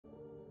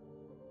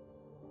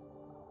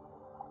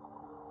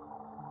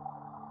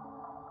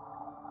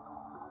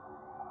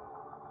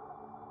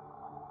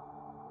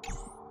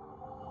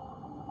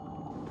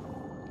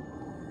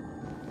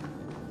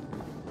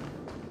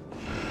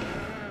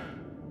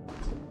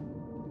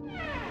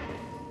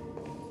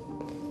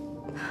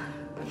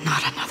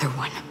Not another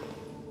one.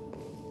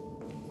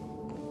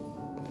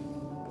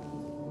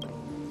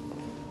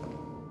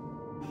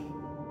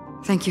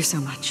 Thank you so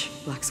much,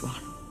 Black Swan.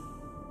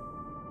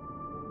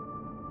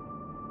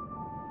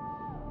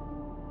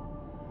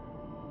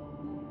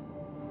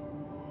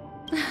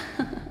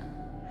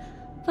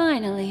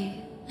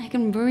 Finally, I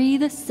can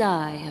breathe a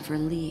sigh of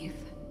relief.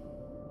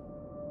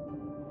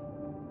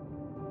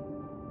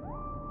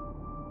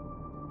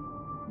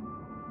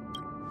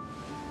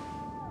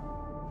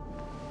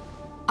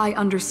 I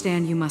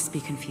understand you must be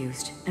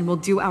confused, and will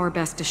do our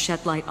best to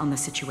shed light on the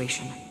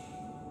situation.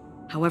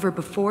 However,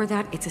 before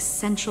that, it's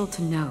essential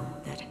to know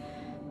that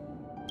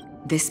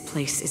this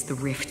place is the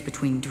rift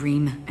between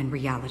dream and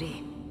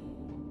reality.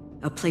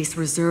 A place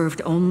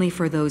reserved only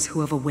for those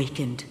who have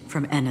awakened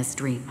from Enna's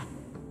dream.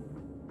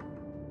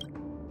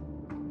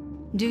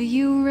 Do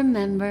you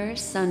remember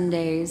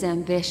Sunday's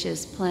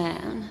ambitious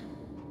plan?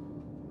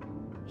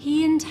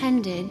 He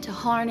intended to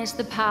harness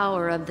the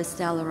power of the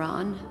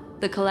Stellaron,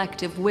 the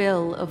collective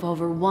will of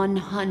over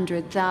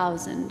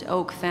 100,000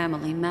 Oak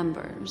family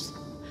members,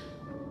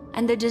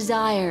 and the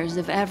desires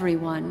of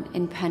everyone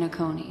in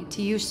Penacony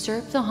to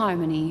usurp the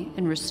harmony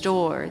and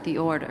restore the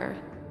order.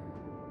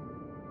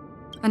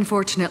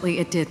 Unfortunately,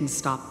 it didn't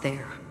stop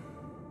there.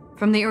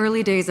 From the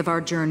early days of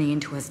our journey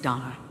into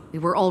Asdana, we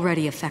were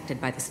already affected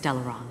by the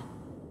Stellaron.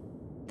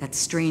 That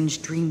strange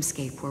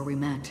dreamscape where we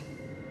met.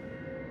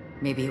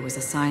 Maybe it was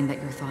a sign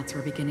that your thoughts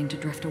were beginning to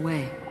drift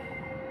away.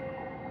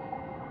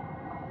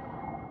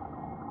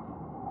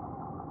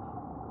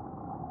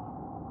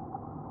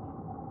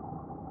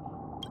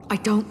 I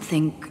don't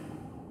think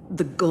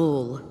the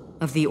goal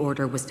of the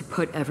Order was to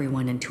put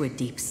everyone into a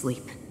deep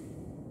sleep.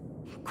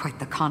 Quite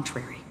the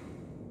contrary.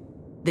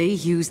 They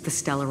used the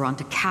Stellaron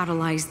to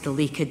catalyze the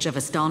leakage of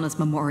Asdana's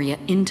memoria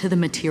into the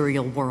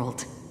material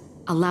world,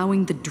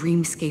 allowing the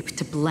dreamscape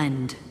to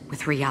blend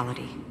with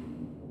reality.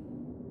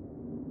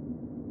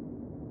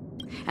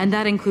 And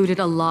that included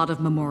a lot of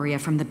memoria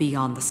from the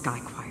Beyond the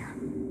Sky Choir.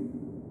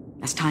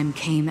 As time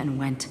came and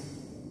went,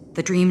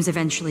 the dreams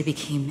eventually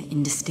became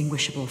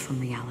indistinguishable from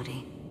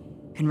reality,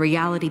 and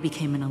reality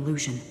became an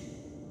illusion.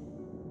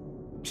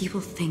 People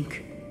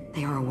think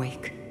they are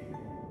awake,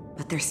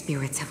 but their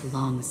spirits have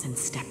long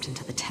since stepped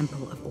into the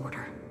Temple of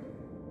Order.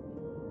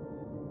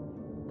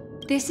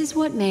 This is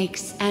what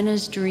makes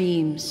Enna's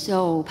dream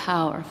so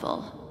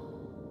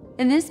powerful.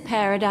 In this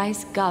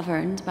paradise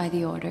governed by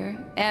the Order,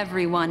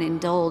 everyone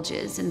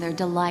indulges in their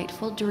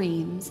delightful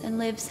dreams and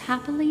lives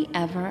happily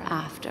ever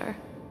after.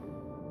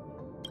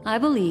 I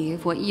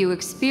believe what you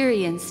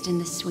experienced in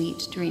the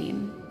sweet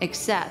dream,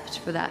 except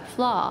for that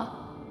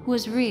flaw,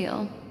 was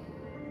real.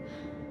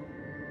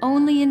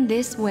 Only in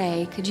this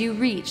way could you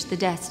reach the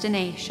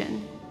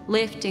destination,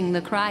 lifting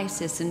the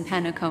crisis in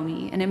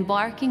Penacony and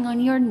embarking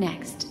on your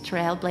next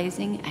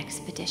trailblazing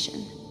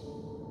expedition.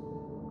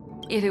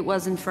 If it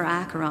wasn't for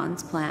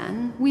Acheron's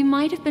plan, we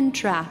might have been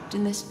trapped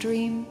in this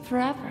dream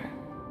forever.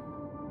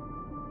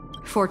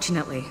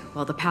 Fortunately,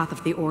 while the path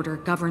of the Order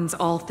governs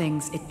all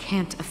things, it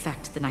can't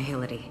affect the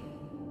Nihility.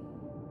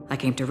 I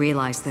came to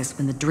realize this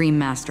when the Dream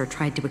Master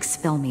tried to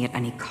expel me at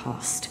any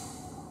cost.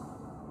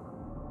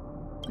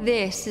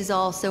 This is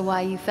also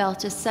why you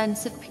felt a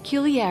sense of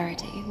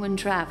peculiarity when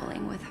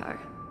traveling with her.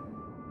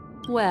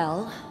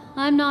 Well,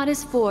 I'm not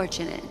as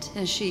fortunate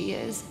as she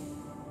is.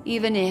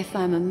 Even if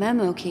I'm a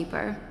memo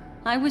keeper,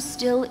 I was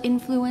still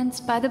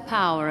influenced by the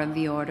power of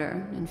the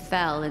Order and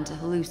fell into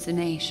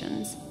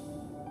hallucinations.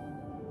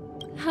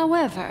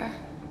 However,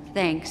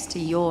 thanks to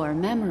your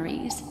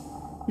memories,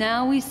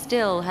 now we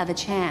still have a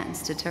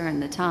chance to turn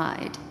the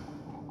tide.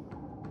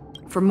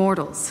 For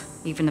mortals,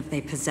 even if they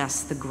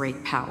possess the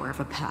great power of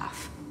a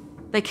path,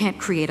 they can't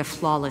create a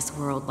flawless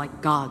world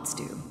like gods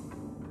do.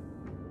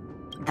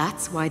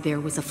 That's why there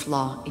was a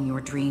flaw in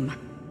your dream.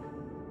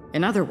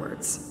 In other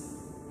words,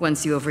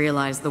 once you have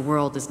realized the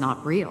world is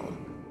not real,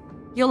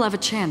 you'll have a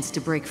chance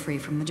to break free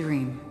from the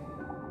dream.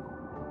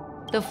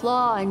 The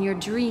flaw in your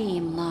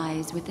dream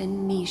lies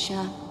within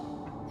Misha,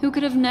 who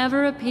could have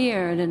never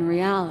appeared in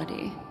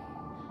reality.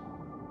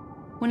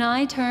 When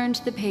I turned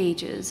the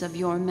pages of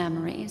your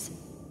memories,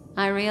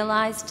 I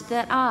realized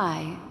that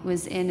I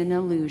was in an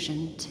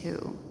illusion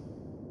too.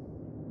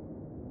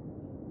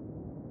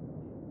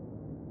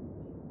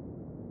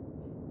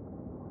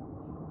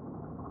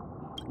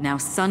 Now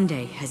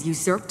Sunday has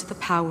usurped the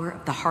power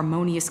of the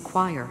Harmonious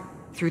Choir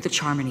through the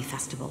Charmony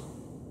Festival.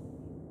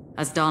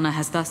 Asdana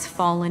has thus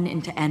fallen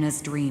into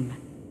Enna's dream,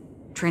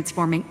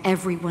 transforming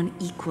everyone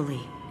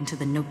equally into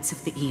the notes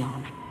of the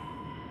Aeon.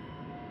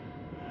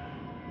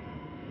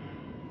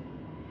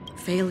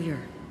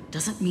 Failure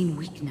doesn't mean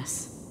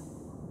weakness.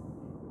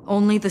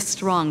 Only the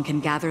strong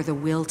can gather the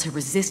will to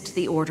resist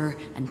the Order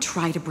and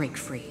try to break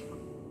free.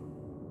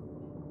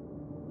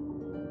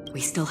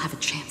 We still have a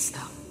chance, though.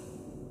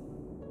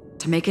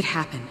 To make it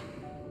happen,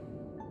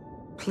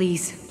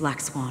 please, Black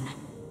Swan,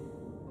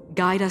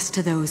 guide us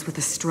to those with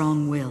a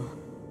strong will.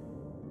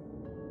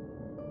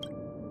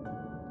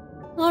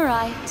 All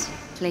right,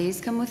 please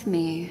come with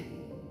me.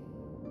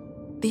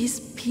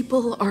 These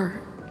people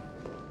are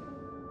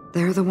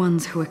They're the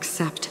ones who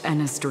accept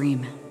Enna's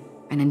dream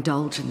and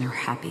indulge in their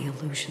happy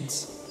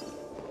illusions.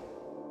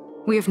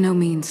 We have no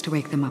means to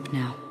wake them up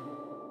now.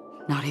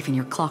 Not even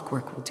your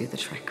clockwork will do the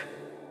trick.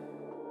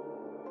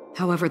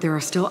 However, there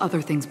are still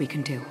other things we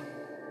can do.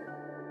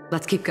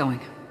 Let's keep going.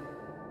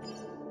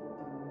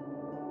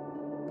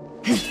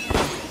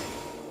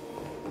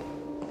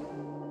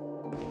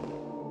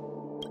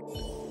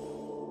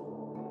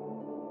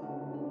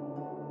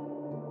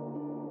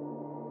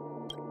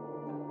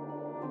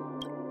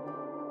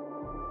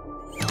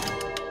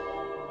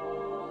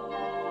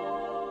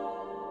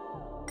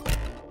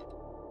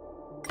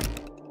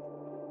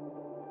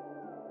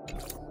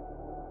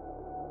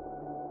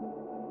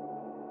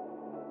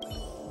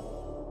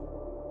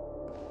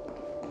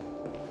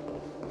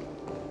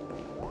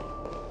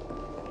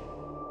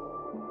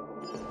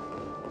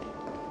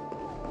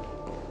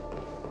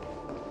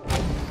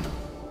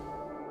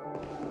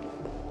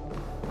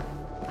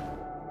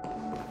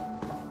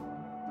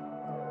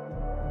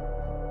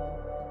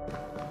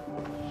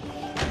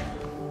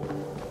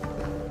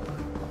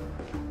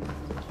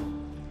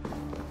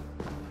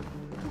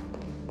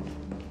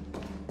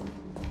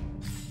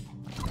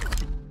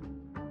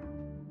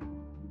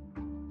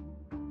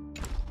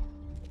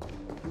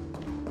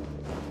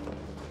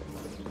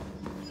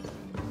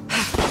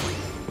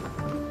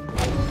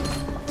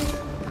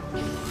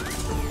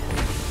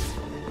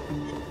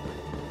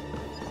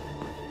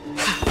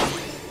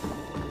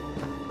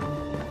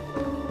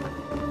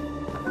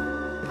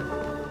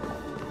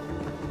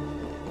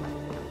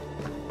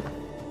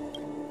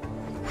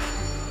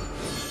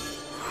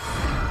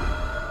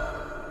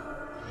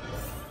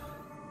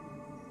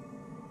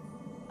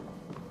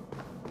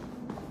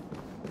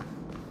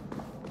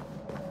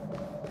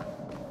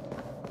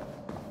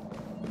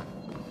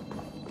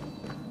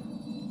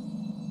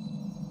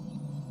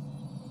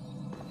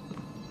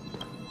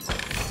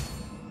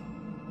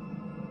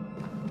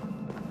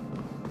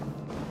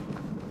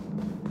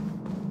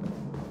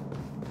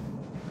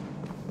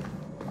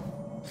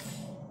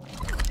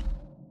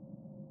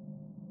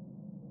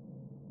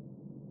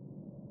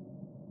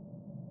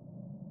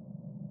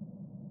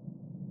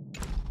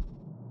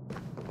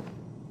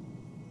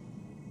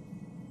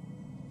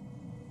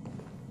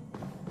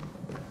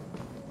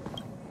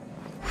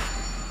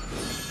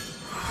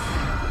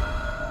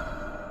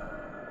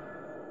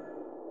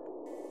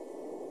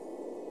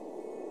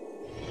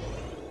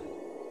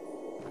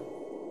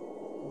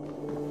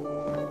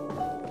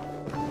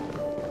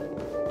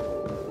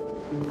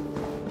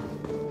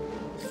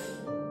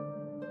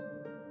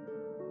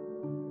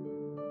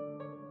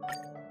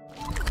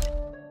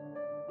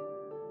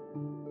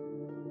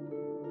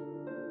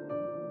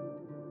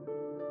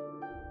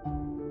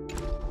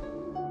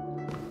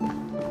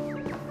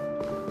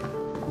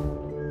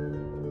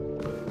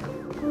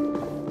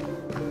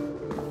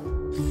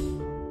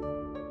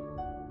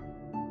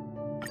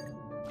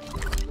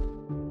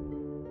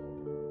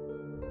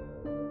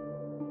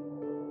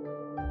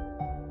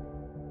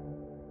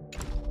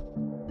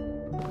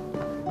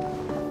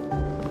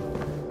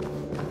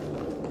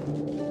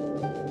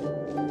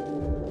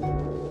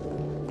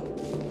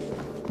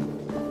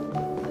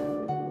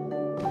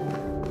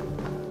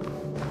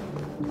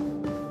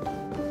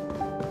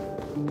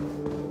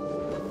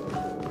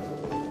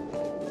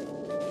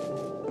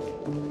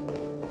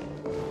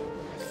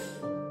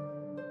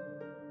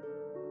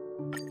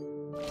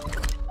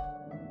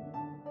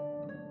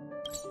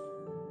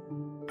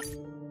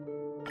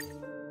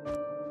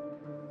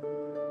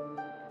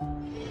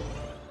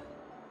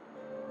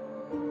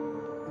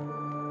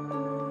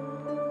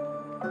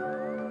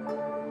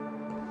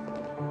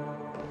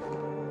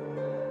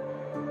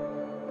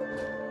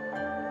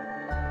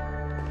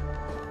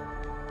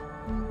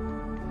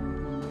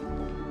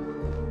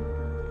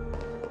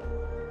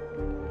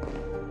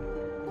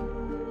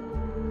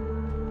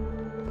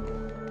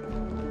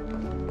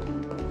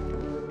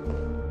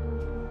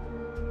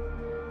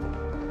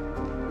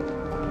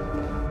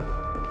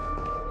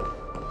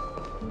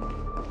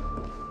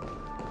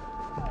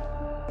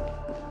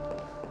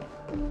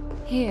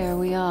 Here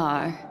we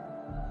are.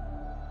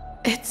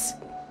 It's...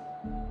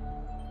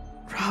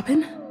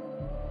 Robin?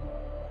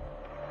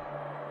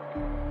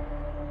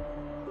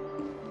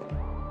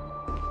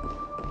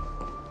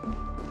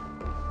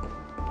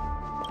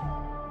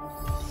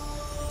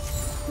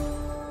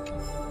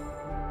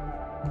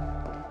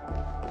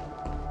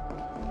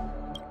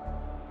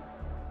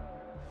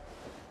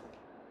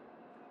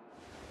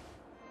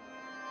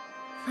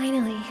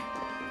 Finally,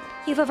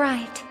 you've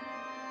arrived.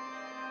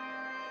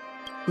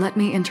 Let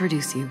me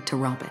introduce you to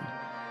Robin.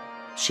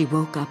 She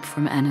woke up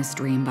from Enna's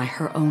dream by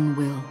her own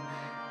will,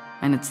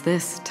 and it's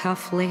this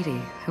tough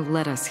lady who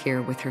led us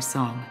here with her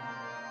song.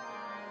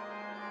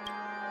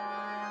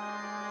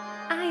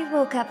 I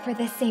woke up for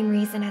the same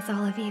reason as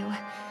all of you.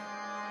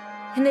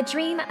 In the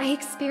dream, I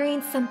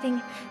experienced something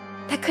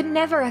that could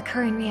never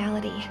occur in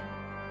reality.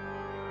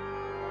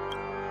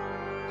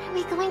 Are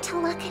we going to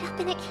lock it up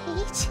in a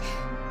cage?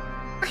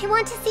 I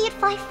want to see it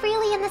fly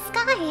freely in the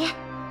sky.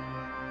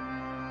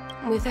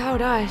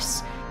 Without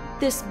us,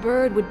 This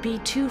bird would be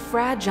too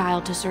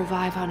fragile to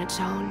survive on its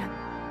own.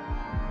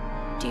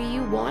 Do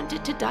you want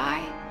it to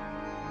die?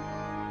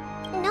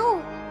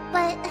 No,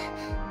 but...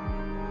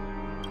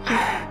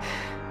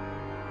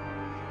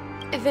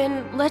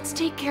 Then let's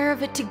take care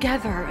of it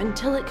together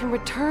until it can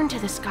return to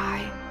the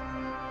sky.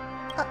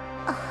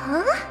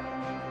 Huh?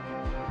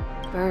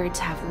 Birds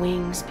have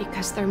wings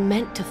because they're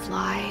meant to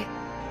fly.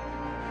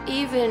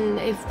 Even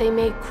if they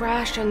may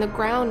crash on the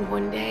ground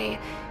one day,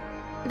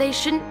 they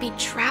shouldn't be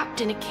trapped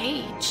in a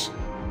cage.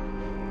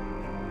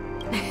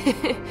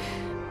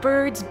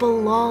 Birds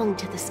belong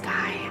to the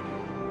sky,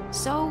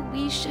 so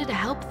we should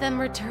help them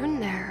return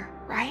there,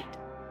 right?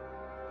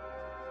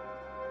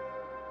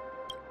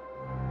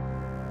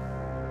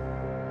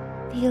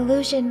 The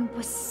illusion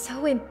was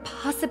so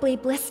impossibly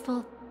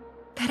blissful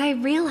that I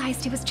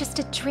realized it was just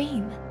a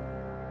dream.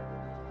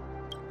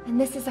 And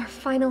this is our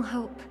final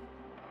hope.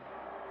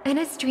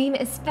 Anna's dream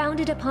is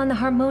founded upon the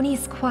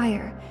harmonious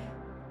choir,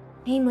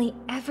 namely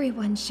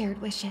everyone's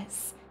shared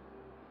wishes.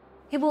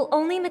 It will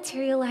only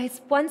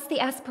materialize once the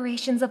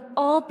aspirations of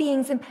all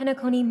beings in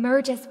Penacony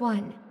merge as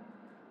one.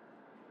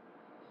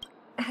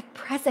 At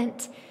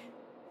present,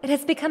 it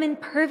has become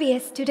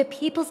impervious due to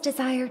people's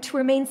desire to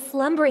remain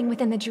slumbering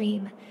within the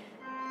dream.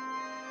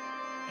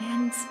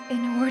 And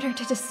in order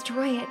to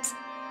destroy it,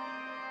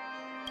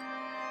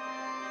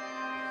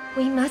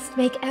 we must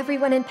make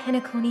everyone in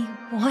Penacony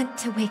want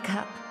to wake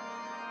up.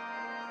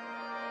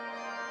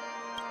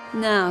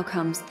 Now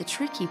comes the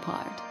tricky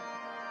part.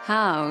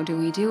 How do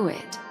we do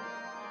it?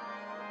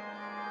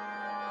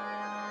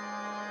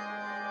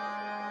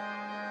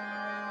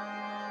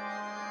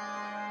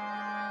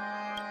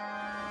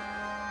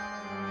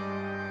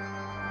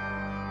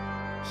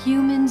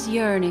 Humans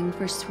yearning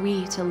for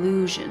sweet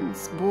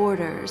illusions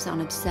borders on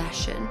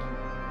obsession,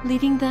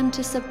 leading them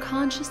to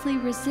subconsciously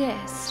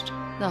resist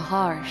the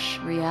harsh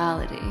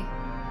reality.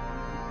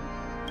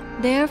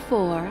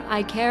 Therefore,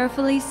 I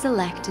carefully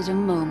selected a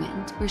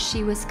moment where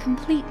she was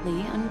completely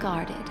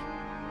unguarded,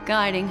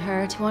 guiding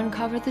her to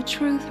uncover the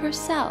truth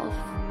herself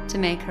to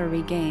make her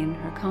regain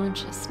her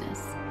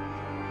consciousness.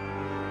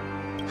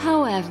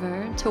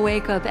 However, to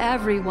wake up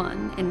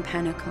everyone in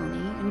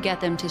Penacony and get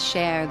them to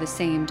share the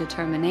same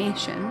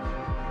determination,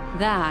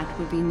 that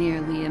would be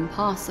nearly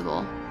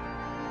impossible.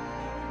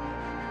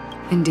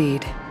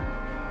 Indeed.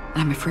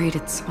 I'm afraid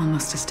it's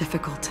almost as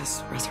difficult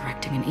as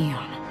resurrecting an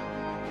Eon.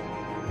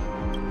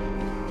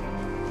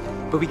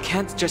 But we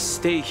can't just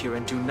stay here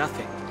and do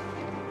nothing.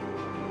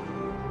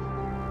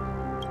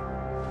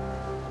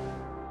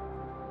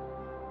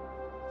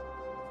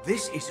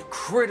 This is a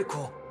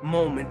critical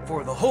moment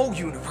for the whole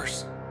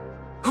universe.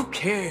 Who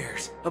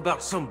cares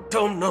about some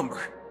dumb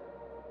number?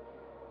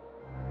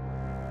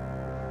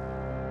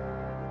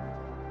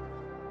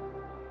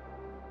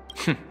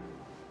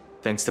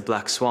 Thanks to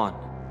Black Swan.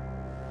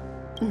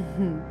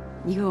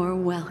 You're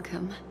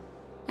welcome.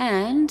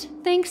 And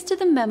thanks to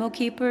the Memo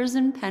Keepers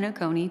in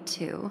Penacony,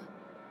 too.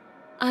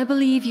 I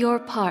believe your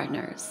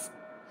partners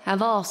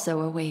have also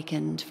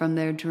awakened from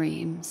their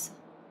dreams.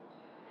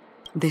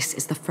 This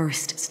is the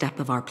first step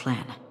of our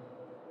plan.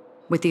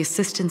 With the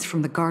assistance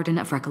from the Garden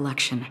of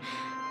Recollection,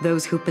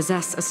 those who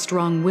possess a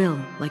strong will,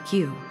 like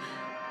you,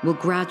 will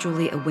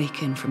gradually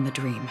awaken from the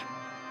dream.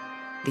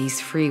 These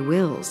free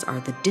wills are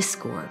the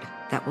discord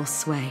that will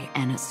sway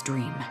Anna's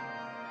dream.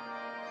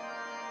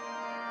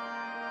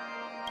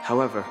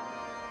 However,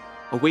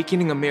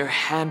 awakening a mere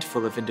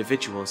handful of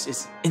individuals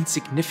is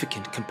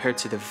insignificant compared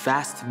to the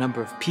vast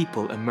number of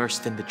people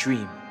immersed in the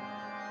dream.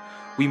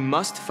 We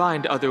must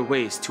find other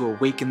ways to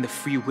awaken the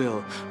free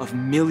will of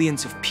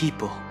millions of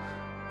people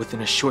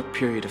within a short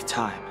period of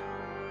time.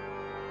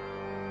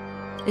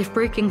 If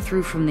breaking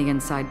through from the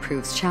inside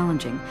proves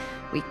challenging,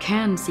 we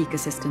can seek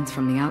assistance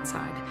from the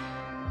outside.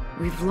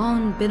 We've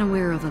long been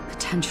aware of a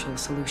potential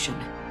solution.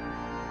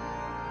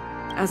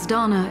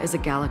 Asdana is a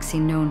galaxy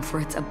known for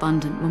its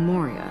abundant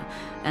memoria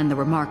and the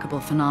remarkable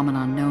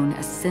phenomenon known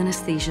as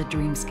synesthesia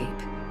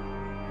dreamscape.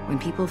 When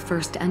people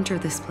first enter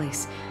this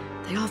place,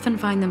 they often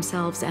find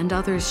themselves and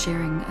others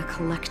sharing a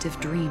collective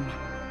dream.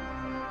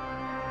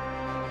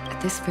 At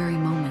this very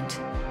moment,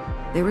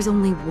 there is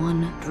only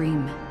one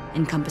dream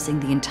encompassing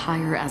the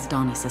entire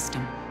Asdana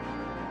system.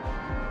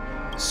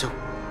 So,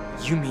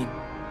 you mean,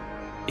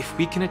 if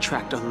we can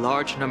attract a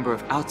large number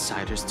of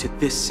outsiders to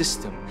this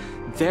system,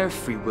 their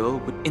free will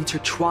would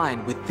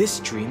intertwine with this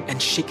dream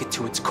and shake it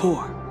to its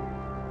core?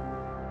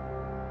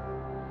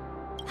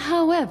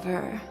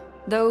 However,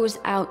 those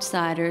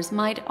outsiders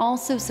might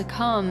also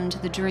succumb to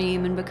the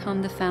dream and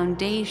become the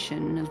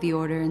foundation of the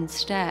Order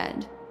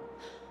instead.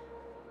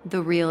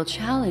 The real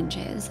challenge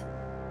is,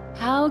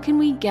 how can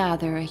we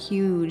gather a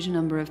huge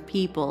number of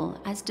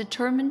people as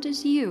determined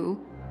as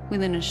you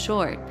within a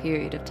short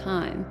period of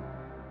time?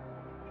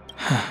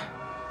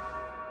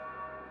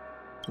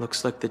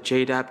 Looks like the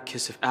Jade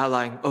Kiss of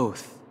Allying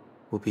Oath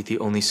will be the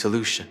only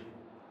solution.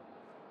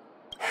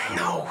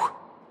 No.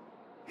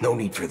 No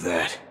need for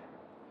that.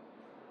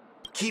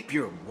 Keep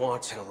your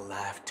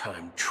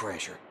once-in-a-lifetime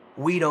treasure.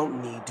 We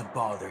don't need to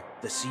bother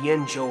the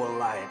Cienjo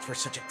Alliance for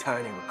such a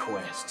tiny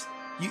request.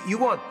 You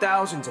want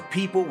thousands of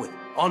people with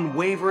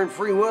unwavering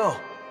free will?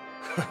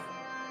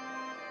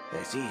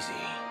 That's easy.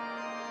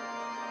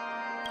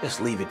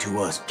 Just leave it to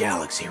us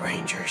Galaxy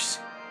Rangers.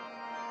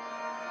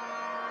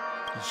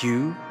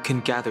 You can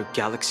gather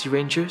Galaxy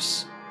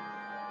Rangers?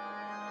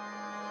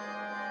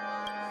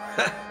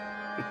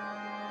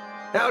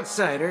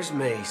 Outsiders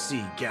may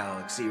see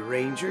Galaxy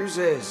Rangers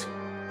as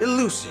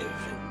elusive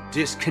and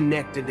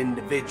disconnected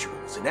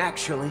individuals, and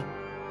actually,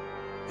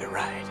 they're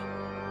right.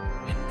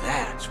 And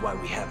that's why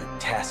we have a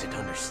tacit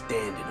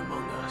understanding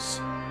among us.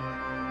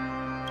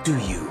 Do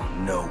you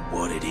know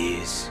what it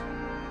is,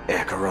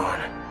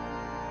 Acheron?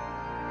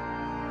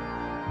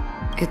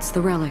 It's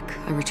the relic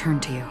I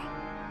returned to you.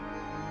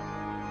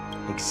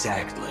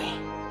 Exactly.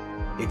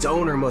 Its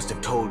owner must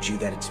have told you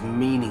that it's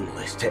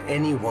meaningless to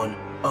anyone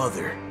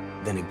other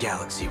than a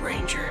Galaxy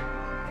Ranger,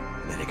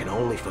 and that it can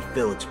only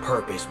fulfill its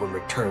purpose when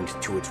returned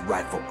to its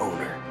rightful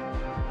owner.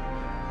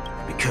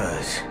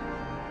 Because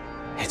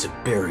it's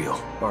a burial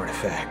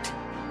artifact,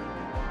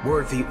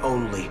 worthy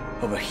only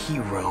of a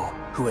hero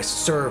who has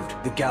served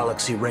the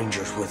Galaxy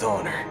Rangers with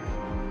honor.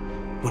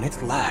 When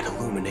its light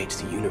illuminates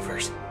the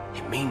universe,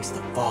 it means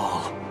the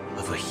fall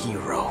of a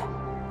hero.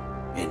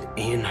 And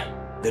in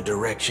the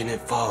direction it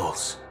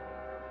falls,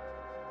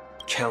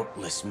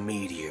 countless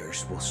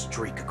meteors will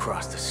streak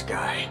across the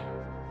sky.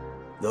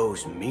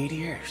 Those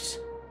meteors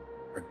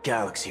are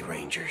Galaxy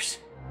Rangers,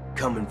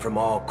 coming from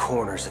all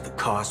corners of the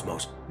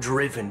cosmos,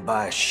 driven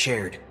by a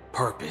shared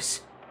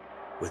purpose,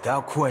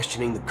 without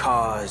questioning the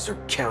cause or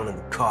counting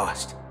the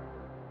cost,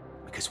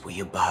 because we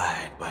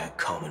abide by a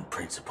common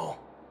principle.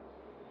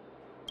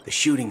 The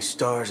shooting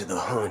stars of the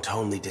hunt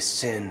only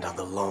descend on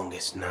the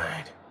longest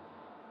night,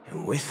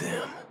 and with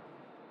them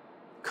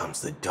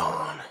comes the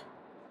dawn.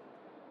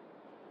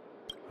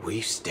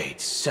 We've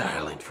stayed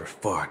silent for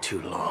far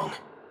too long.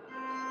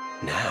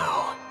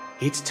 Now,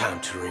 it's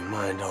time to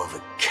remind all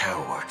the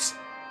cowards,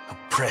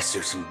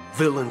 oppressors, and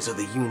villains of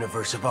the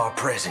universe of our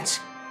presence.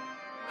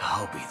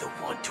 I'll be the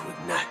one to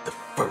ignite the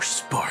first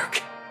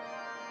spark.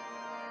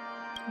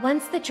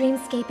 Once the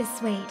dreamscape is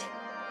swayed,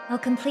 I'll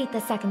complete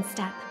the second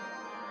step.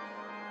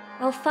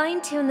 I'll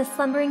fine-tune the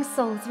slumbering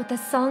souls with the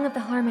Song of the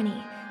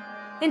Harmony,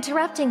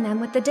 interrupting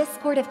them with the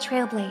discord of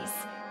Trailblaze,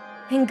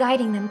 and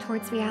guiding them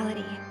towards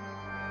reality.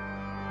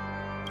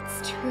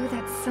 It's true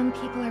that some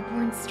people are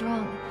born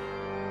strong,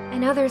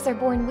 and others are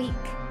born weak.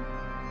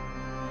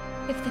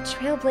 If the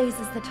Trailblaze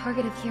is the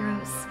target of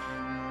heroes,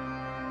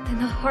 then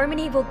the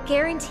Harmony will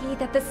guarantee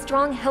that the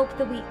strong help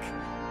the weak.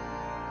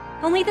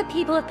 Only the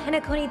people of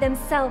Penacony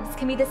themselves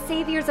can be the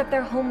saviors of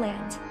their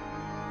homeland.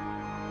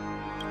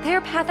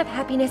 Their path of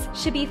happiness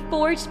should be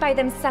forged by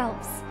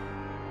themselves.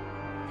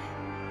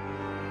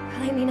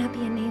 While I may not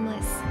be a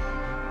nameless,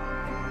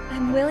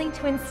 I'm willing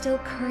to instill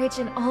courage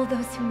in all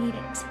those who need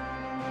it.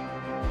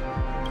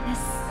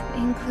 This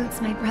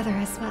includes my brother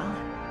as well.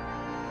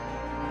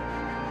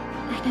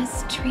 And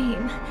his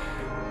dream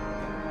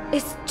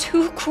is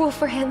too cruel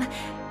for him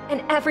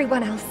and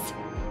everyone else.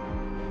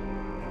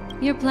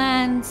 Your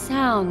plan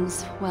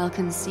sounds well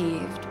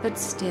conceived, but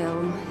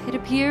still, it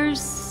appears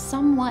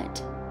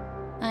somewhat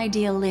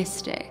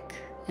idealistic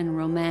and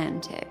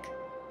romantic.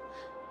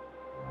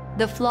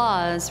 The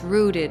flaws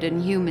rooted in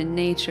human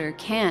nature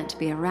can't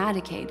be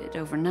eradicated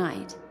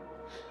overnight.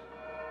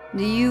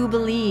 Do you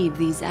believe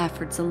these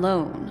efforts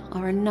alone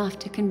are enough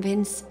to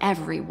convince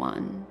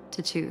everyone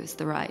to choose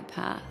the right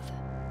path?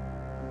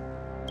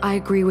 I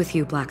agree with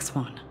you, Black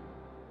Swan.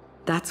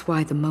 That's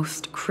why the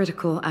most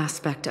critical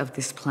aspect of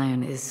this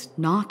plan is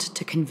not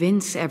to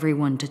convince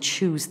everyone to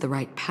choose the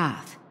right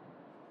path,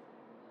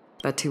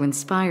 but to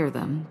inspire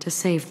them to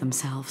save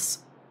themselves.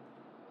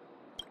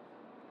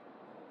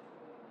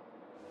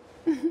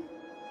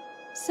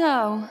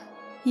 So,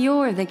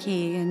 you're the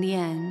key in the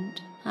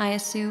end, I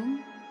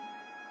assume?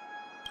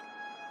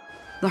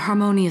 The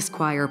Harmonious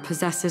Choir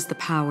possesses the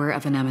power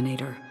of an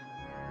emanator.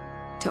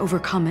 To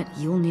overcome it,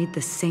 you'll need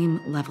the same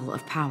level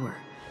of power.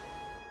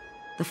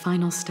 The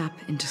final step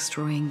in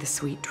destroying the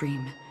sweet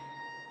dream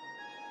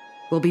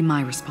will be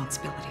my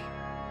responsibility.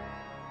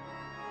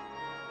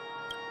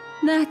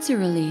 That's a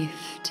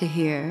relief to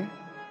hear.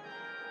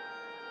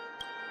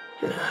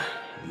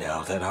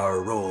 Now that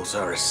our roles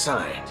are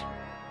assigned,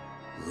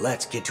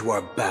 let's get to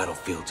our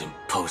battlefields and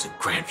pose a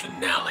grand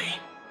finale.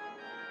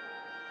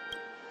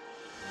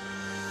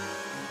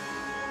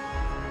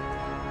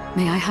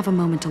 May I have a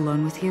moment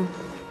alone with you?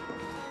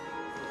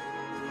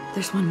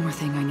 There's one more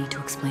thing I need to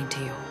explain to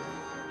you.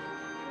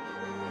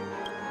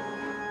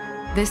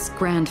 This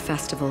grand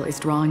festival is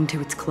drawing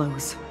to its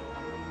close.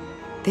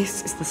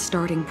 This is the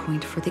starting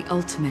point for the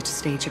ultimate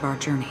stage of our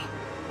journey,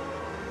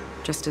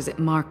 just as it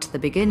marked the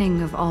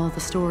beginning of all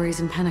the stories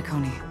in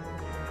Penacony.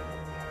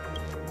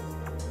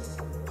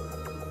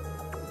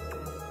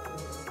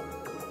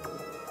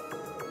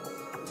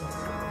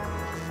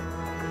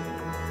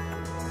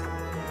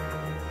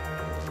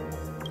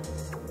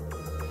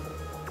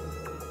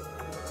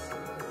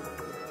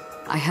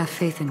 I have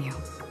faith in you.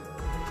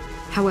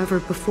 However,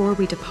 before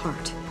we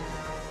depart,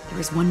 there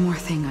is one more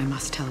thing I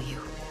must tell you.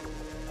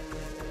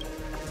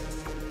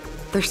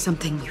 There's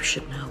something you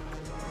should know.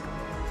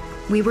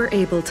 We were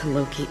able to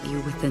locate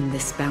you within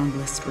this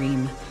boundless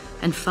dream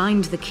and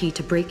find the key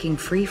to breaking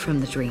free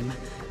from the dream.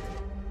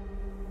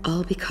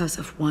 All because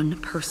of one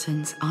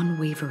person's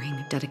unwavering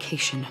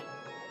dedication.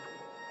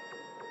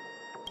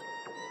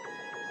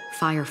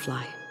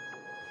 Firefly.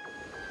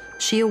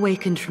 She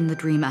awakened from the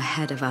dream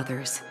ahead of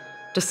others,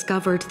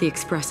 discovered the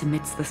Express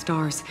amidst the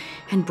stars,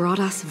 and brought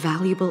us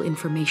valuable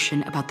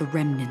information about the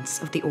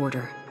remnants of the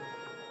Order.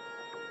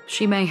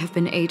 She may have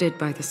been aided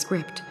by the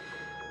script,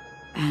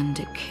 and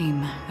it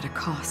came at a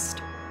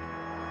cost.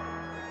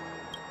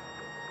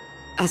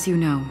 As you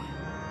know,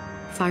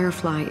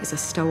 Firefly is a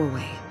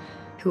stowaway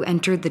who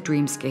entered the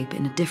dreamscape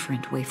in a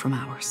different way from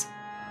ours.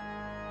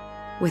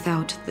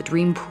 Without the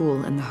dream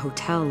pool in the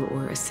hotel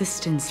or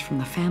assistance from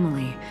the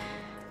family,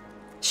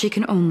 she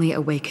can only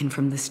awaken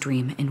from this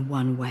dream in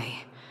one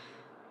way.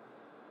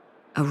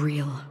 A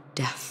real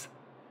death.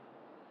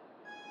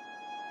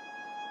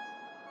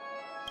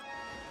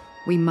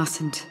 We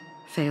mustn't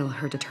fail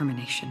her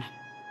determination.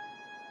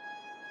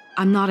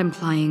 I'm not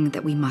implying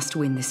that we must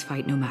win this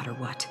fight no matter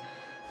what,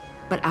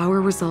 but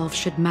our resolve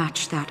should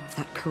match that of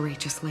that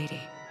courageous lady.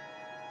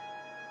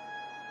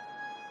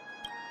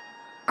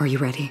 Are you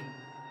ready?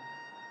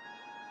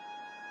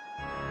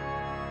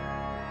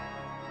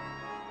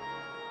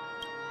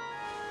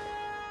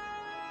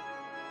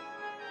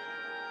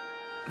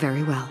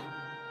 Very well.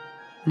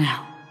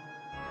 Now,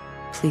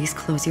 please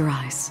close your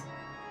eyes.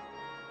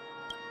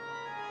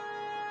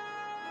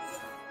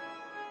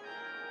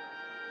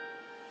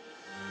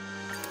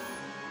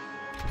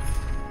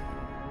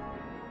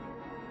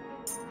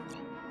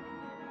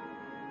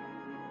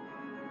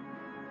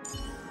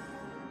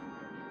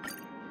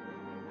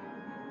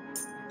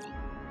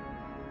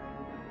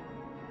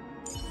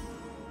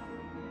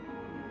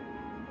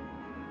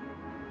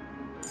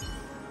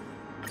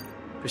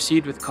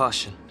 Proceed with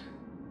caution.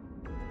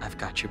 I've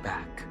got your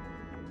back.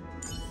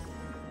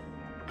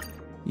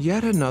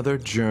 Yet another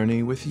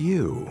journey with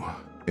you,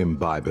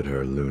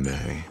 Imbibiter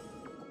Lune.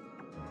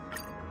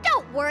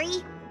 Don't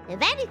worry.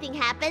 If anything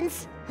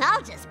happens,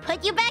 I'll just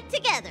put you back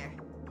together.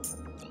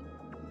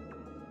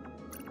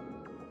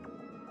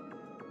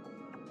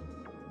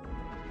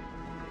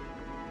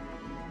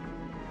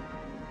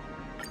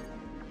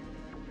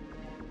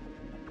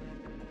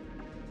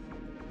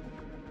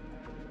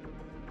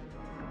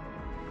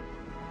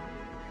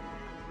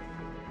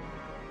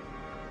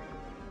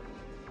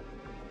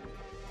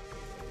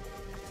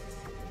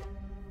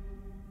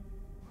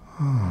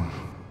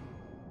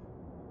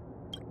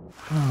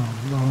 How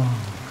long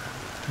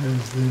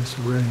has this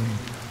reign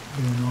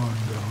been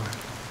ongoing?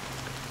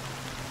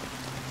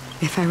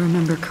 If I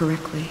remember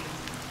correctly,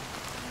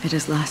 it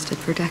has lasted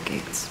for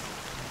decades,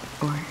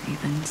 or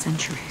even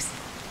centuries.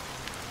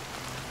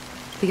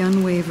 The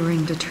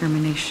unwavering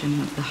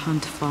determination of the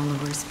Hunt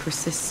followers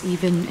persists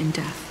even in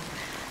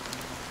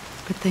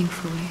death. But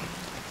thankfully,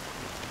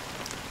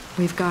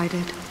 we've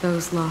guided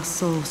those lost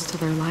souls to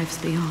their lives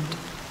beyond.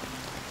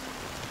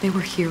 They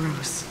were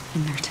heroes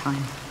in their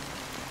time.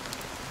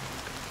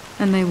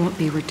 And they won't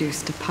be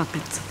reduced to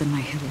puppets of the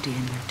Nihility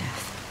in their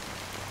death.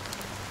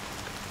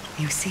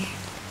 You see,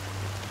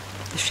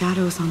 the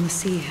shadows on the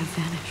sea have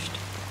vanished.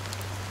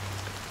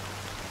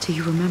 Do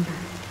you remember?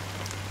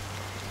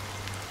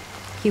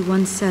 He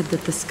once said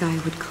that the sky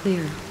would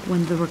clear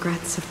when the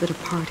regrets of the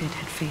departed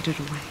had faded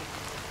away.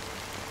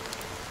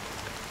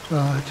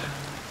 But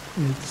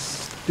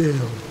it's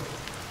still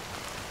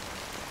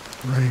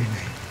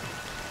raining.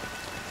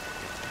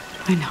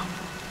 I know.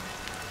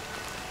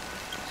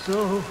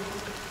 So,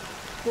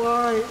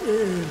 why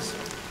is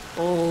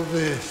all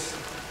this?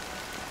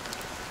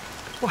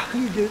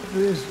 Why did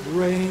this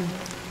rain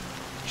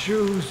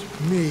choose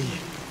me?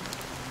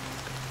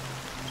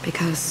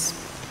 Because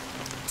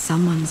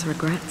someone's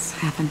regrets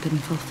haven't been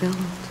fulfilled,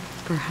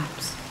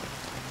 perhaps.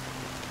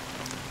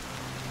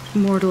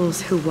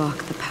 Mortals who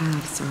walk the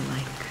paths are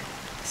like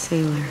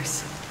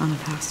sailors on a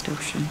vast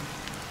ocean,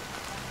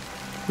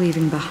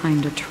 leaving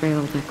behind a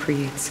trail that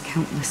creates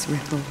countless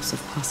ripples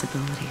of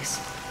possibilities.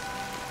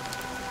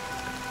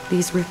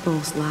 These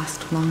ripples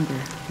last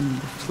longer than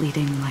the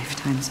fleeting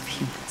lifetimes of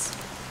humans.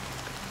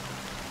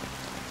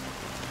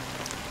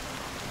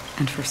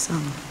 And for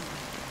some,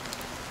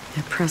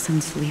 their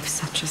presence leaves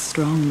such a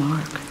strong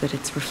mark that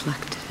it's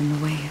reflected in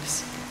the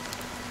waves.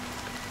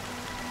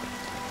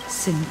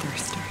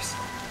 Sin-thirsters,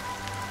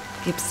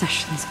 the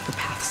obsessions of the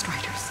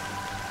Pathstriders.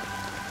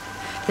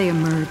 They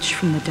emerge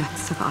from the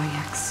depths of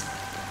Ix,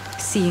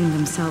 seeing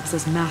themselves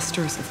as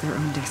masters of their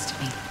own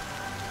destiny,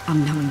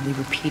 unknowingly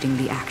repeating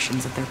the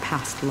actions of their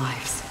past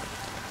lives.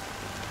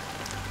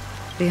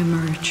 They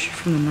emerge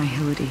from the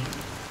Nihility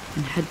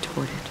and head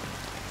toward it,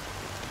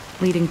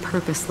 leading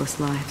purposeless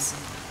lives.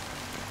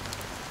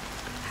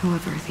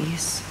 However,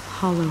 these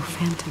hollow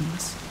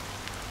phantoms,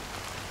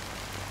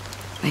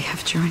 they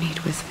have journeyed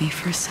with me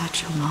for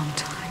such a long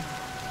time.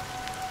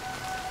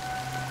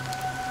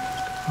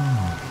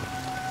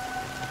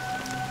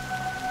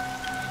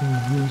 So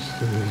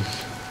this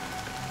is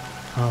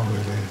how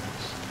it is.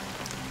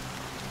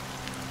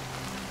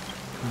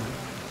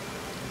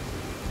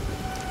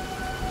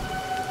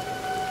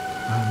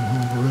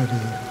 I'm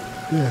already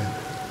dead.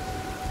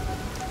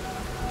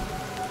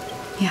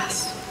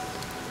 Yes.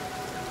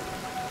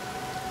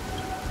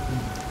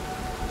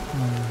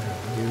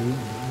 Are you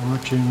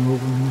watching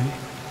over me?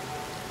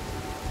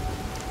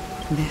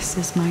 This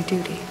is my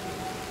duty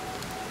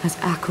as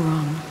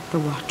Acheron the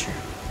Watcher.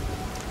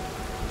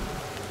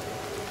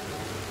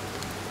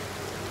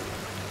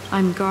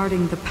 I'm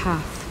guarding the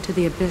path to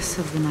the abyss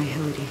of the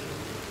Nihility,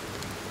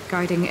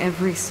 guiding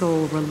every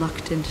soul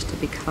reluctant to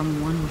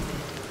become one with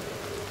it.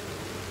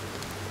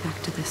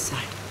 Back to this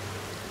side.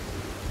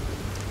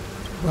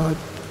 But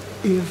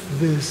if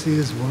this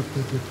is what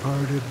the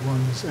departed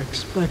ones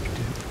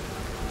expected,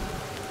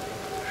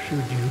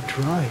 should you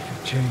try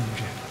to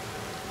change it?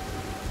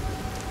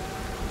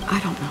 I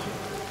don't know.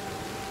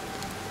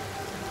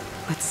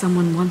 But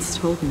someone once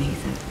told me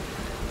that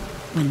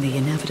when the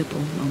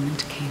inevitable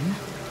moment came,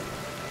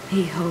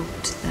 he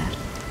hoped that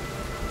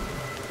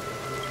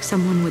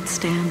someone would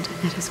stand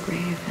at his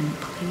grave and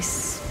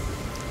place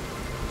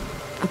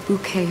a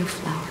bouquet of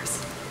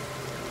flowers.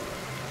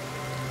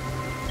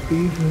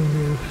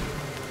 Even if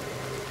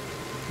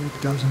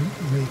it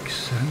doesn't make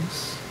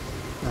sense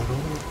at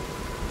all?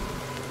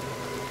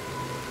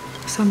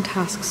 Some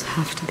tasks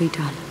have to be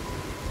done,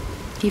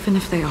 even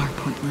if they are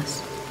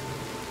pointless.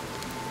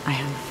 I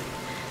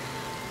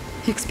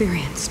have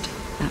experienced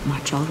that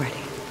much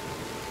already.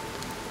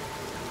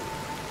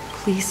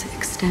 Please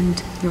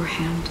extend your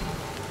hand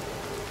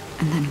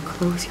and then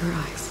close your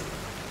eyes.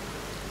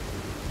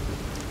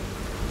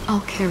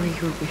 I'll carry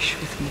your wish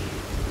with me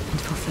and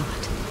fulfill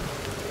it.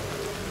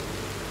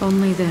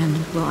 Only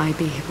then will I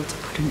be able to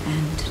put an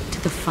end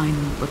to the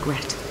final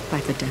regret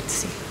by the Dead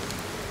Sea.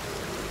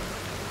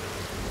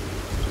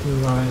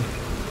 Will I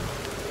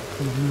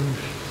ever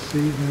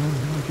see them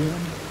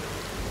again?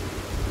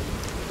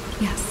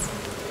 Yes,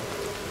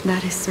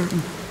 that is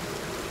certain.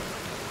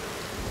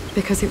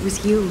 Because it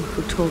was you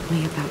who told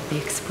me about the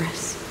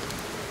Express,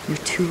 your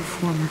two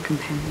former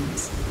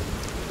companions.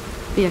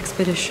 The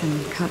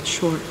expedition cut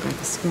short by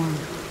the swarm,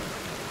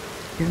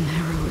 your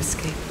narrow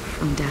escape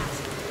from death,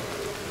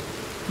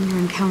 and your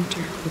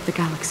encounter with the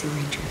Galaxy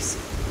Rangers.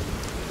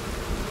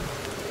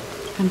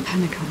 And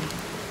Penacony,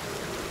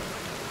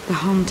 the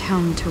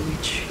hometown to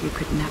which you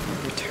could never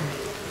return.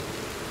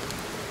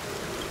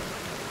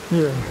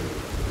 Yeah,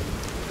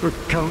 for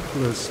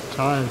countless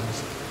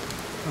times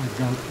I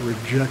got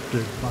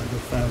rejected by the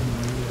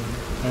family and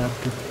had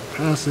to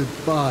pass it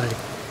by.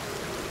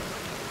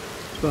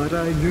 But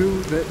I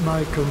knew that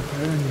my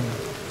companion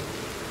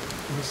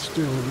was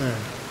still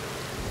there.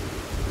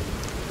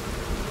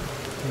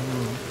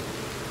 Oh.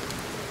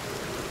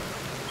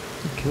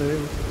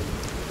 Mikhail,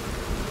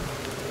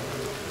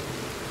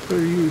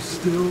 are you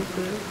still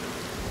there?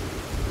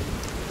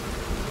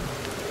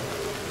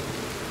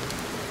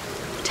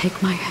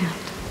 Take my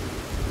hand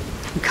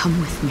and come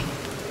with me.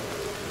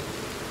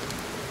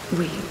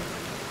 We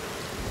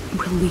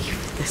will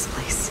leave this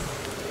place.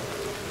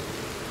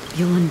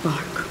 You'll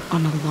embark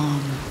on a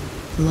long,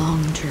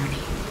 long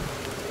journey,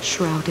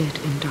 shrouded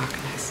in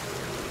darkness.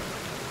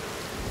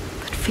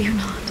 But fear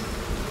not,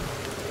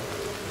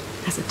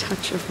 as a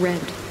touch of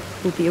red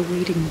will be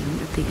awaiting you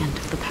at the end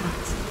of the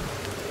path.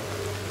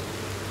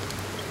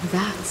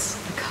 That's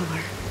the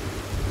color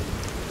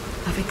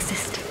of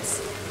existence.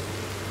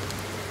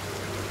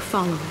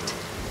 Follow it,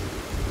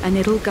 and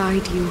it'll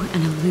guide you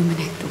and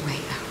illuminate the way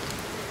out.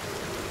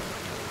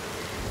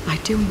 By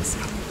doing so,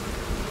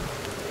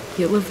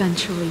 you'll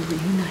eventually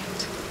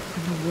reunite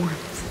in the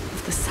warmth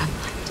of the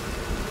sunlight.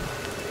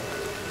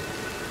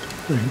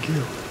 Thank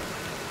you.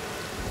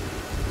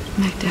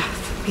 May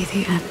death be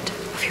the end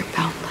of your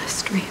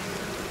boundless dream,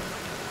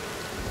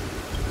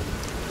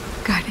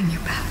 guiding you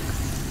back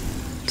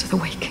to the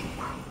waking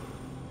world.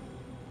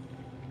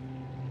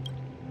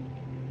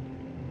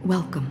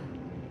 Welcome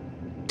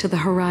to the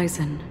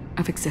horizon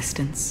of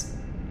existence.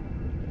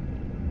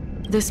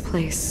 This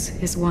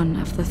place is one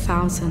of the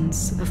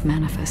thousands of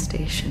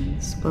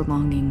manifestations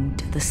belonging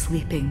to the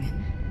sleeping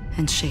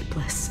and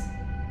shapeless.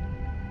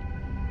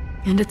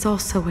 And it's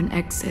also an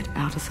exit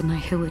out of the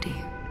nihility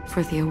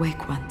for the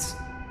awake ones.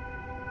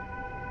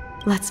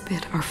 Let's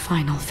bid our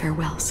final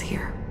farewells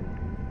here.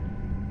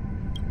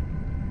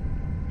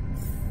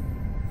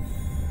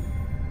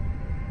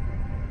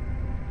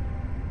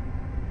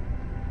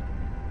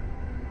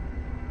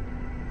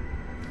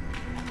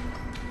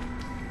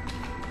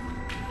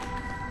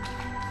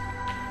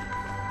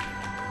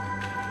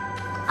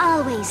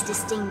 Always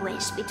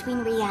distinguish between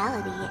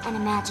reality and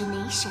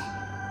imagination.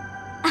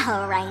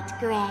 All right,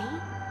 Gray?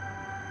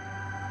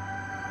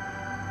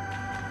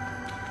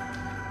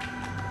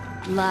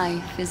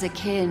 Life is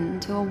akin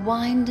to a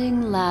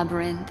winding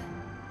labyrinth,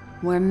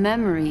 where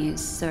memories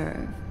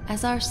serve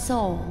as our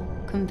sole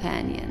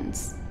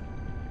companions.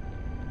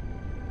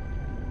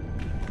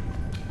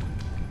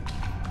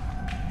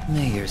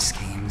 May your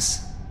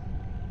schemes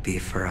be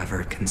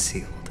forever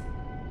concealed.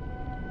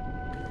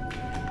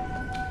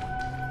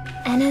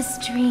 Enna's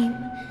dream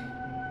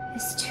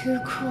is too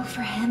cruel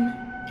for him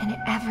and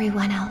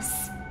everyone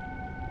else.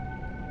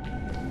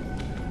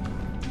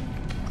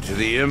 to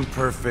the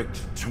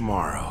imperfect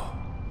tomorrow.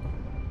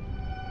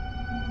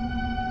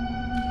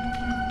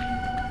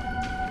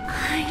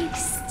 I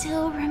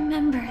still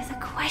remember the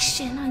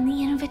question on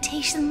the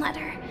invitation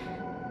letter.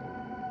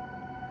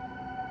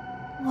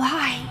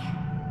 Why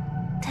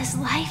does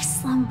life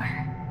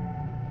slumber?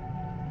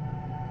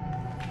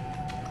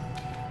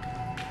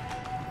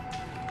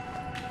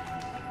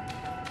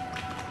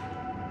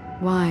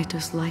 Why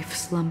does life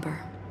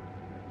slumber?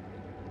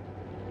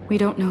 We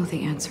don't know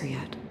the answer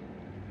yet,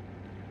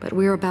 but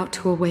we're about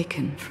to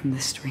awaken from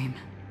this dream.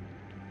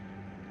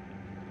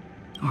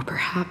 Or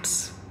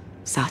perhaps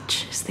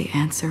such is the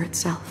answer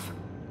itself.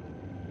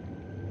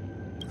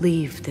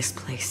 Leave this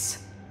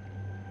place,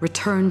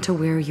 return to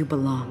where you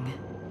belong,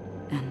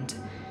 and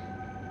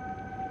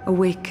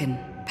awaken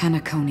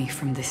Penacony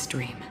from this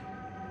dream.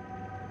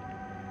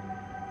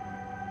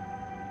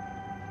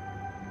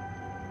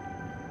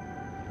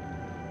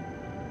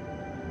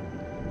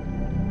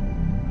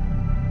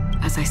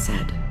 As I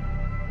said,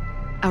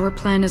 our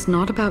plan is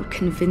not about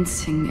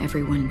convincing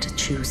everyone to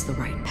choose the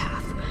right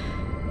path,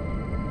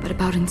 but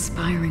about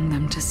inspiring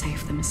them to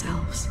save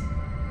themselves.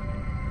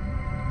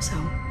 So,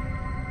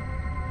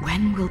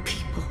 when will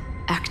people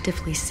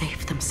actively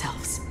save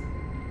themselves?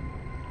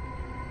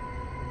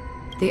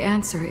 The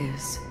answer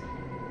is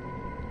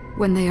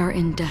when they are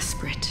in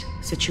desperate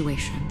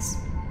situations.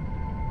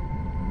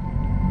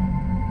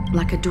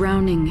 Like a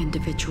drowning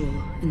individual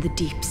in the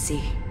deep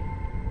sea.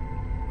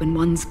 When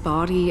one's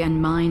body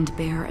and mind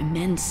bear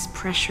immense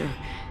pressure,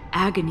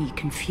 agony,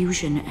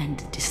 confusion,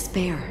 and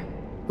despair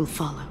will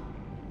follow.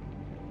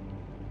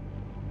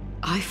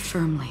 I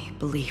firmly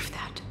believe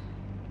that.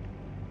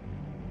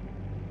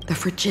 The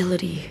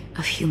fragility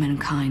of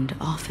humankind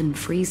often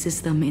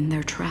freezes them in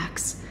their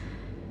tracks.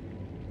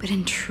 But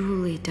in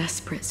truly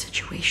desperate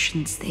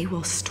situations, they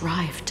will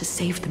strive to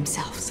save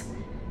themselves.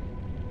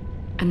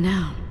 And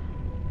now,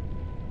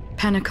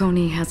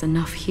 Penacony has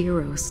enough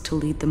heroes to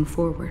lead them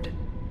forward.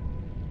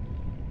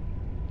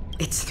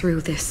 It's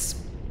through this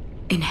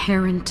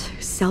inherent,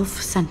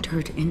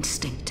 self-centered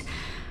instinct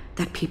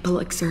that people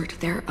exert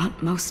their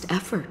utmost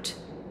effort,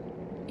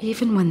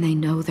 even when they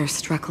know their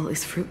struggle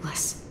is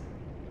fruitless.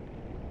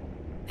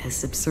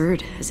 As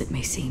absurd as it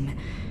may seem,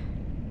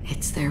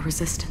 it's their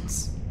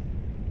resistance.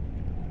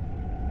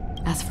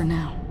 As for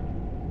now,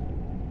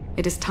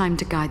 it is time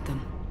to guide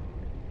them,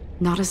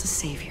 not as a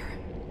savior,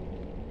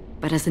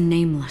 but as a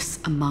nameless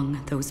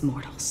among those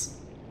mortals.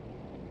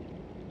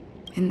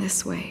 In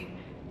this way,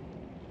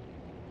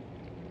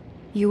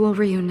 you will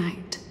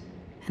reunite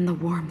in the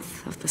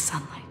warmth of the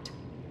sunlight.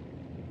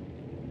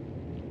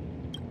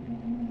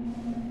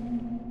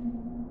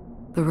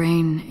 The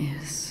rain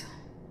is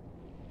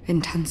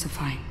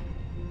intensifying.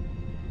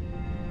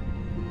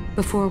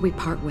 Before we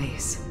part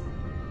ways,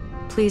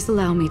 please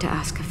allow me to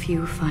ask a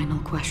few final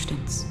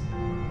questions.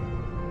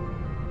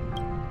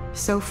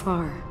 So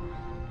far,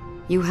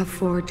 you have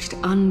forged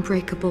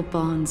unbreakable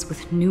bonds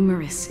with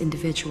numerous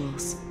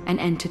individuals and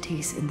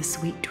entities in the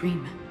Sweet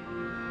Dream.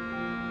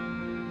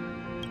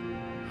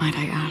 Might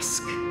I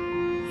ask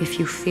if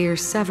you fear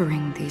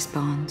severing these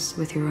bonds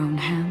with your own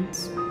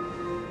hands?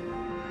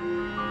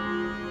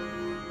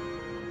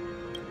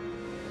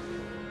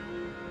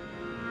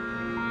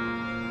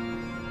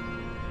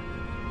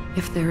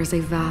 If there is a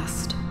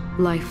vast,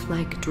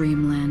 lifelike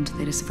dreamland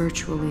that is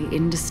virtually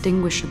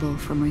indistinguishable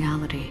from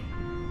reality,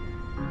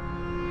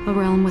 a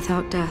realm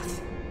without death,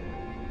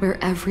 where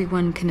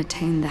everyone can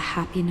attain the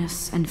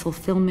happiness and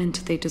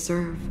fulfillment they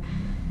deserve,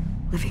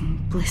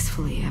 living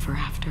blissfully ever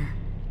after,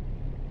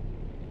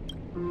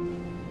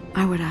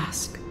 I would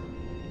ask,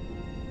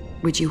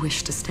 would you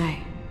wish to stay?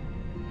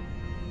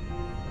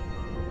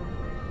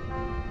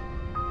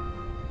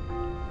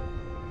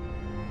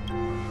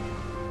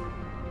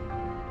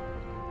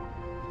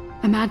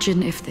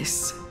 Imagine if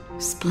this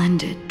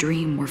splendid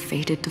dream were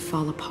fated to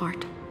fall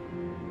apart.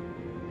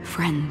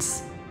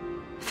 Friends,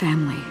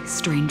 family,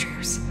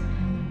 strangers,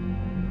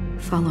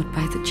 followed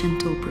by the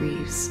gentle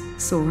breeze,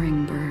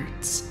 soaring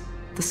birds,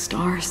 the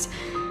stars,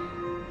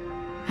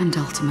 and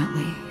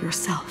ultimately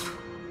yourself.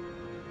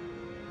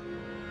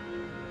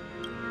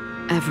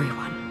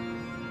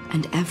 Everyone,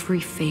 and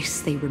every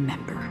face they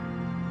remember.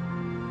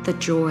 The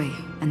joy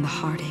and the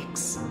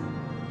heartaches,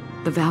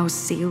 the vows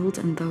sealed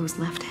and those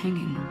left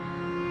hanging.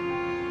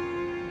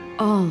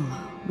 All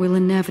will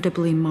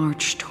inevitably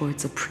march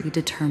towards a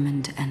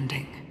predetermined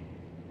ending.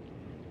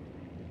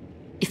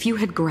 If you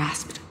had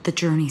grasped the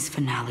journey's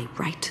finale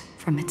right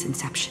from its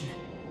inception,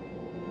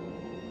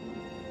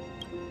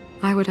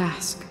 I would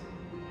ask,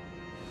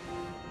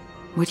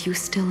 would you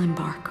still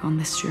embark on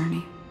this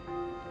journey?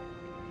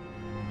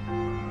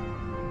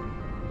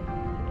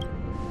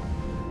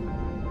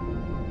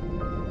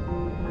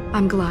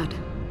 I'm glad.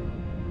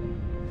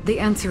 The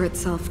answer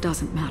itself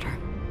doesn't matter.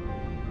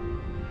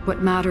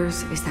 What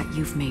matters is that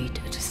you've made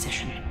a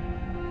decision.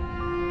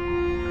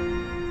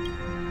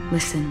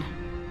 Listen,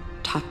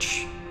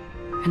 touch,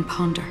 and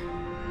ponder.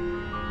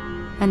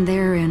 And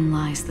therein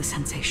lies the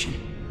sensation.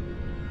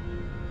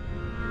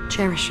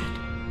 Cherish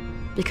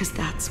it, because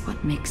that's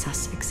what makes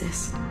us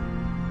exist.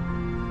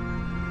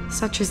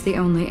 Such is the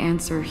only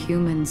answer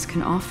humans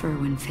can offer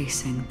when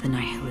facing the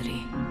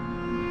nihility.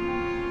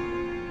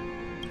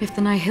 If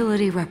the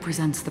nihility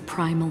represents the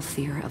primal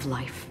fear of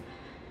life,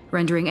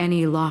 rendering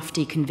any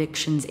lofty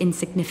convictions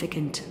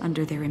insignificant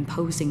under their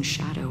imposing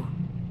shadow,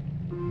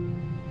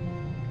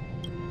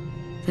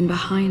 then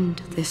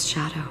behind this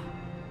shadow,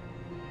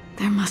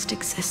 there must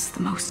exist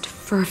the most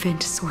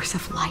fervent source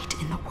of light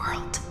in the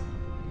world.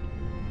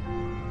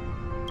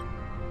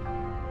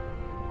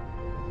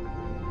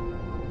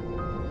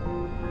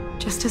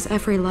 Just as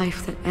every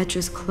life that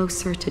edges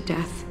closer to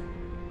death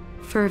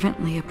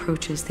fervently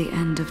approaches the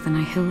end of the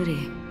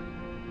nihility,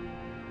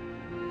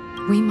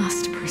 we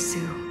must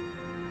pursue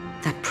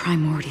that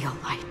primordial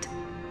light.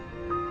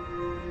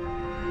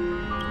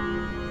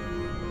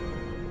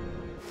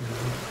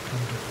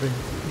 Come to think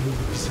you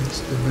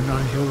exist in the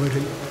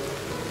nihility,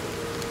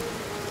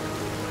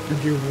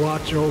 and you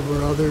watch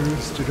over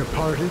others to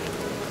depart it.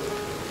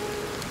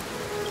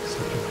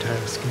 Such a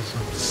task is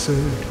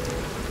absurd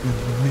and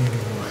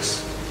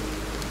meaningless.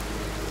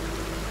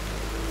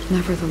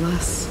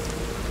 Nevertheless,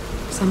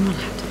 someone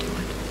had to do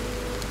it.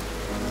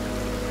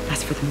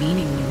 As for the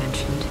meaning you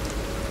mentioned,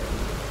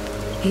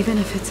 even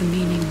if it's a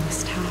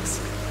meaningless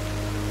task,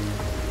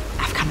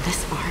 I've come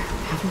this far,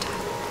 haven't I?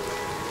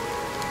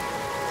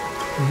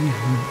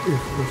 Even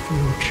if the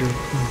future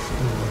you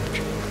forge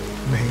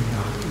may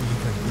not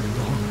even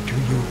belong to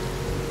you.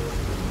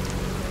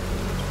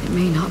 It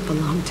may not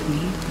belong to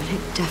me, but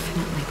it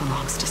definitely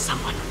belongs to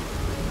someone.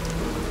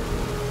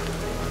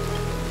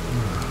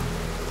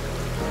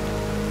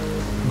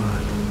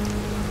 What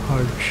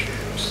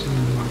hardships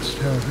you must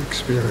have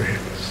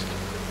experienced.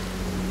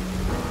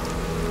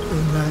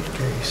 In that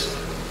case,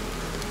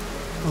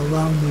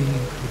 allow me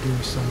to do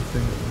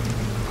something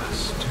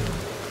meaningless too.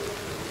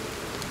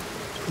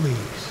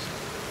 Please,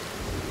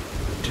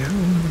 tell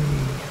me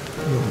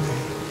your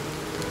name.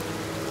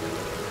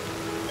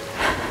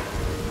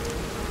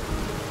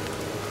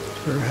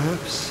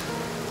 Perhaps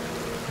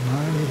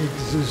my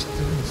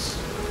existence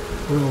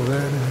will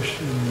vanish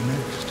in the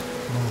next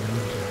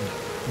moment, and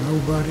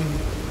nobody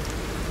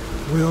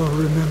will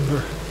remember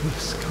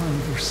this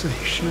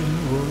conversation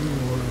or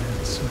your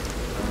answer.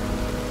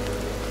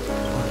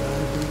 But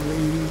I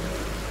believe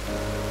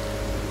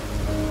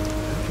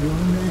that your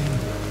name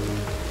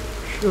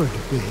should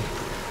be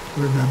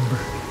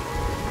remembered.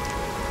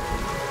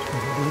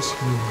 And this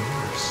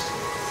universe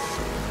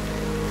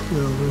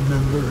will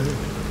remember it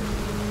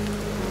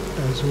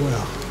as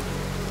well.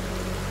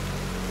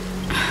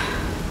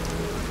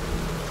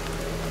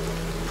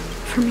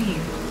 For me,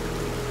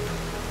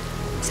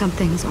 some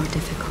things are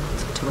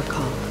difficult to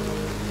recall,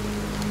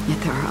 yet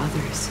there are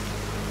others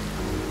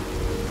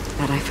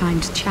that I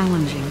find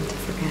challenging to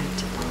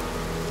forget.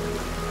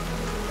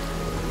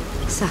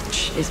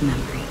 Such is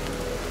memory,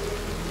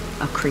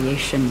 a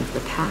creation of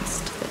the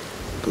past that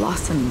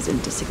blossoms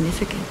into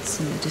significance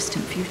in the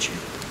distant future.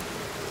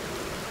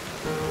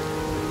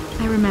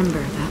 I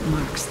remember that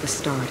marks the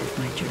start of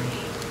my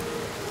journey,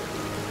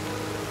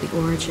 the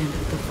origin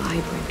of the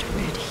vibrant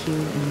red hue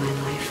in my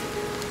life,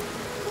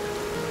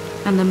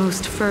 and the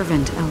most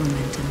fervent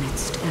element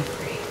amidst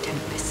every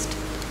tempest.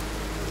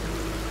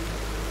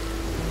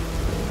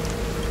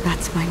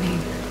 That's my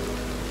name.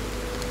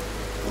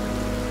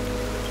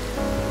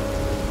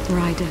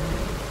 Raiden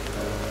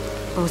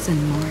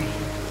Bozen Mori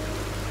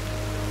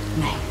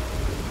May.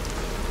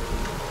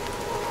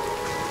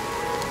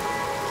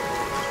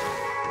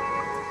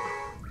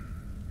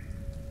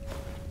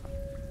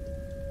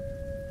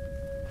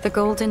 The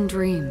Golden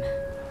Dream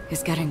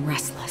is getting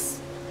restless.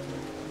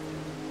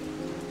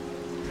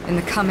 In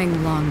the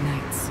coming long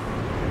nights,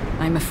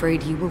 I'm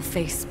afraid you will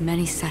face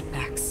many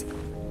setbacks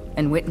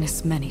and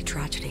witness many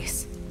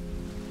tragedies.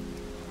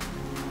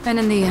 And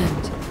in the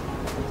end,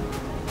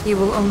 you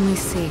will only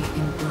see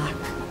in black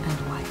and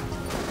white.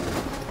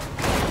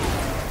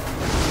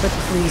 But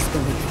please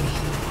believe me,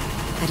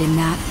 that in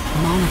that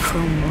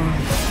monochrome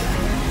world,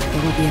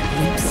 there will be a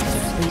glimpse of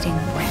fleeting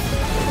red.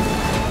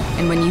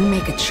 And when you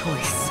make a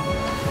choice,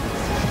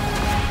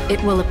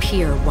 it will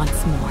appear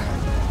once more.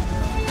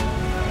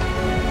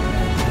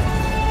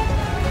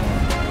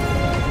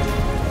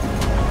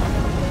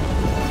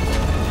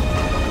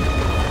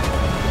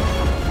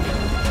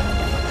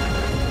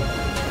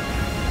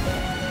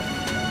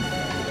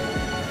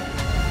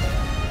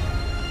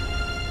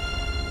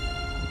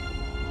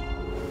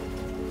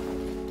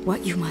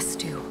 What you must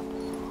do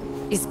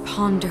is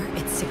ponder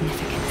its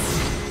significance,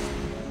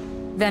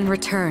 then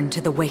return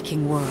to the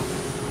waking world.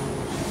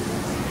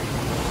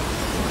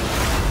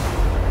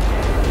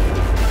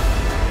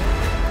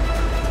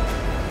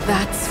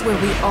 That's where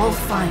we all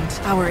find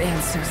our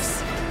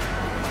answers.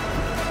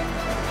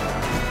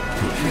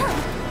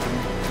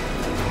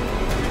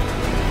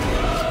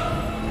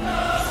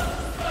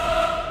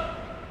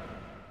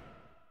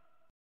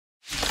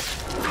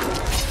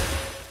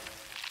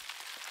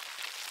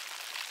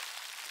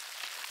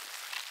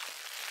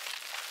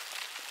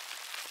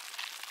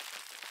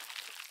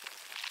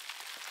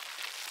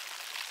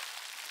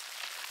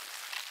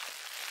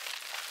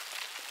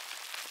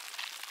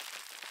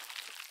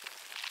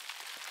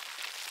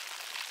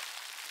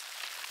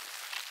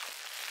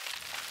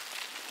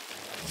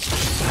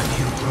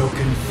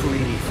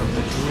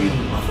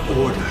 of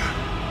order.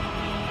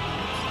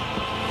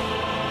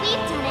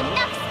 We've done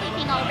enough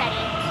sleeping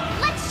already.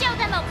 Let's show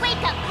them a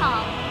wake-up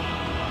call.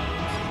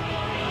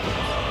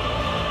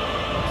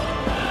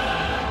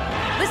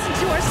 Listen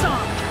to our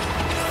song.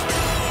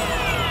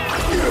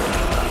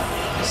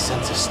 I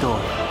sense a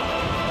storm.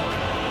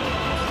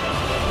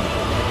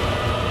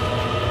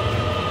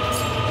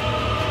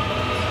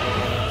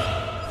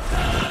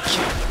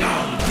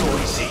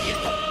 Noisy.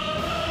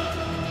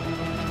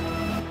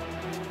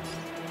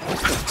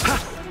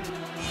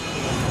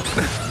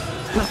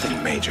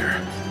 Nothing major.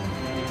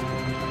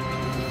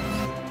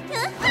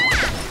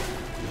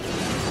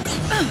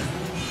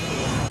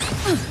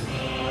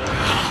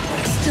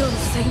 Still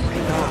the same.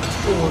 Without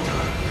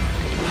order,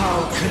 how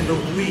can the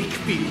weak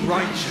be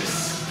righteous?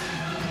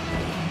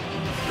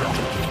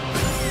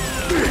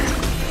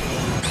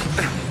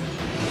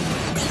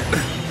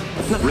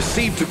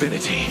 Receive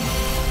divinity.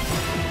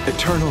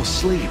 Eternal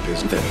sleep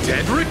is the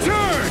Dead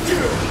return!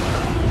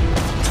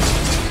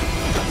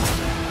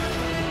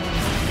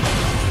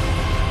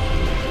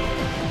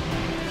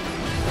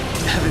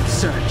 Heaven's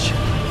surge.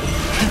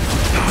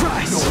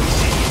 Rise!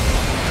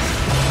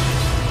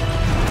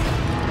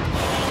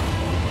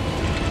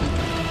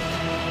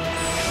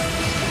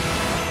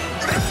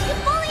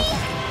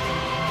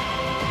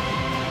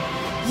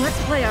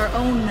 Let's play our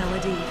own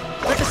melody.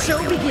 Let the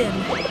show begin.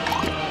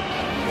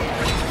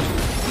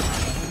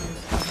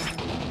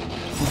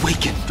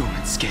 Awaken,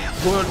 dormant scale.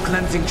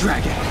 World-cleansing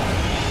dragon.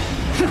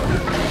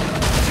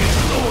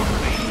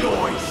 Disorderly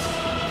noise!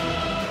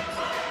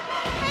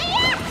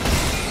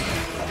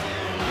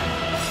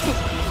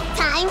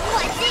 Time,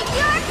 what's in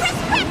your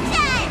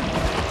prescription?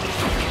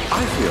 I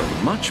feel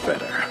much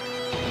better.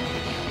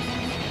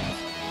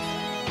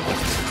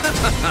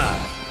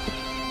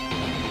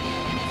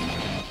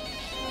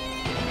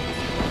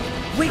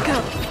 Wake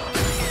up!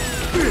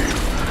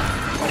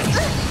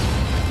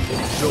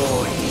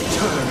 Enjoy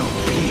eternal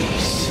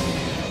peace.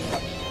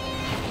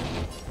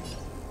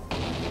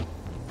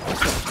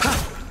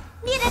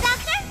 Need a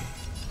doctor?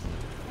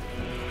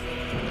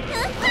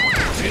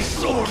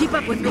 Disorderly Keep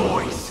up with me.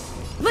 noise!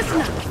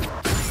 Listen up!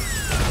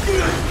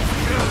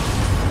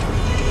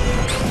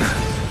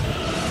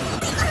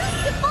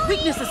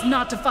 Weakness is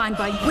not defined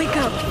by wake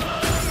up!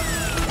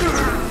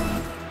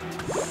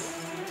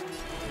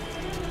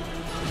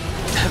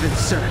 Heaven's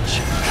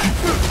surge.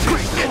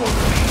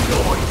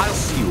 I'll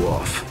see you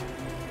off.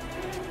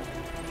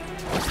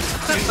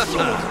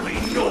 Disorderly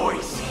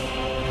noise!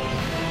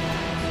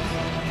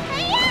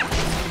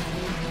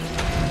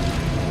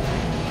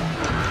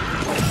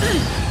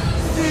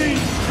 Sing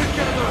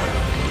together!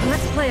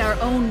 Let's play our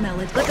own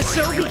melody. Let the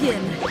show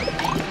begin.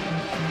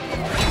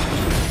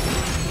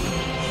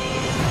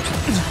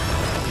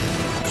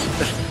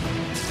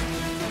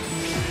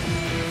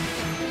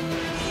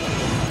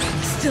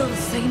 Still the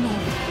same old.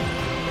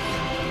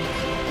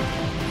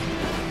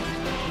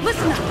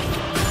 Listen up!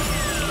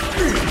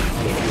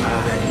 If you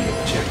have any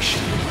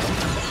objection,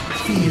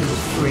 feel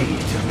free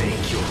to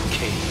make your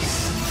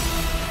case.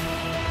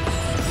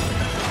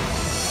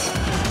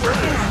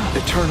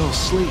 Eternal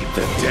sleep,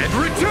 the Dead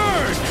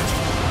return!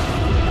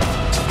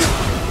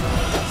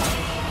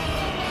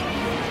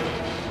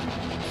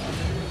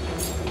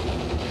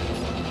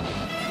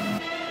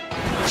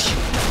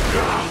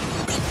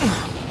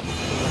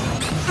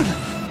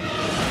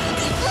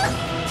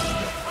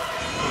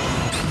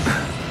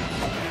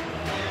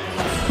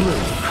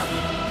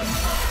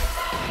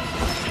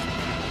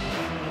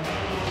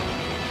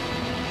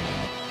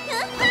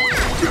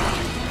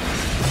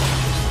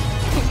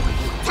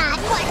 Time,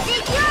 what's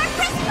in your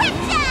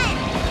prescription?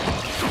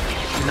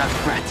 Do not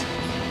fret.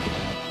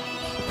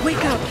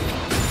 Wake up!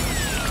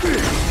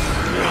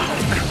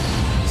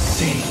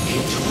 Sink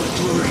into a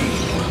dream.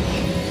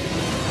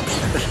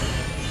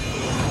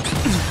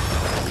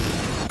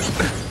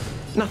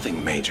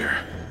 nothing major.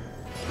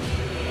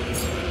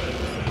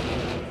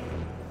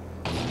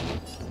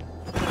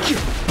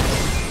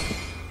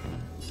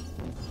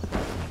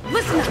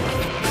 Listen up!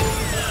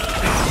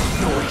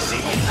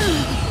 Noisy.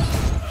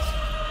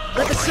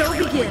 Let the show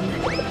begin.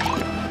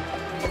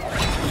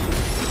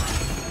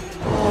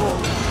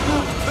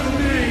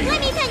 Let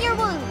me tend your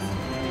wounds.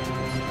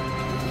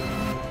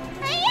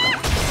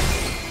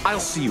 I'll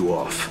see you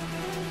off.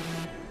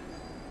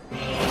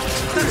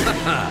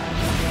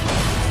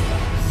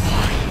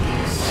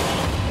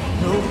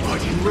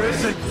 Nobody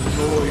resin.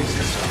 Noise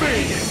is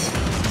fading.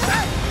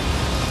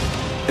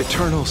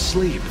 Eternal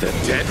sleep, the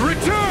Dead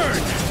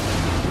return!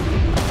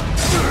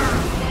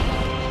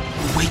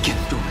 Awaken,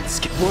 dormant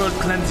skin.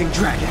 World-cleansing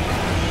dragon.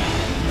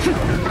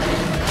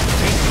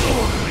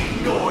 Disorderly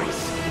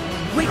noise.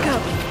 Wake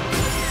up!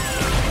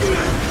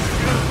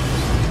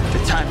 The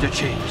times are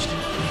changed.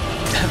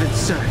 Heaven's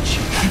surge.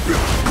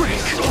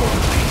 Break!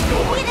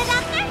 Need a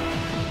doctor?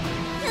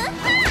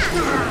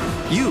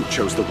 You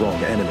chose the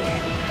wrong enemy.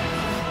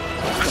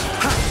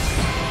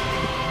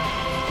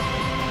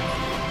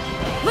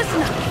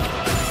 Listen up!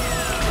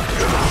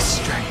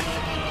 Strength.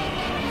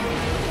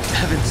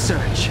 Heaven's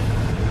surge.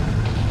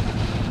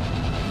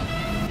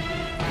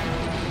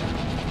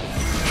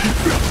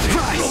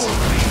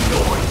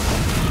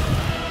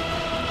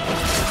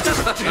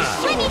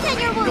 Let me tell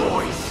your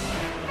wounds.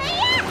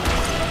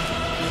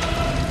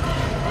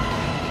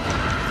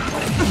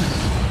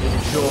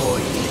 Enjoy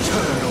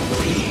eternal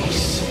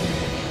peace.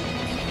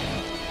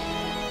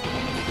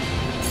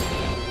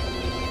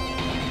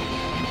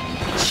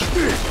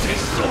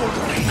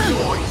 Disorderly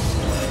noise.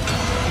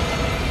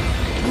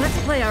 Let's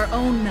play our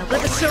own melody.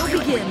 Let the show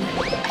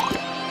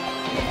begin.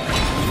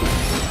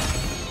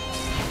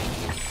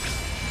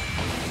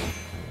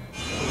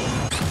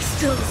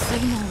 Still the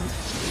same old.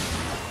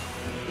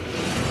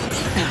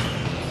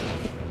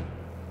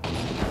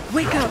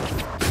 Wake up!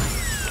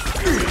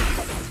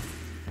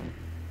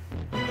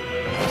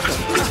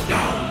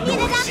 Need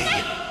a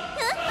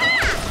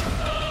doctor?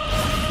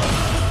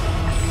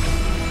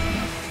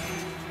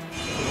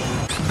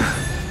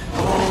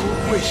 All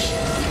wishes.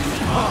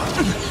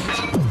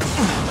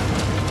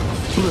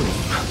 Bloom,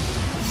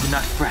 Do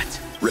not fret.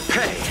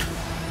 repay.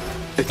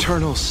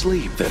 Eternal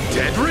sleep, the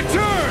dead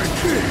Return!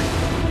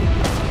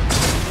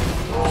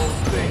 All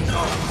things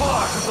are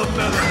part of the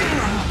melody.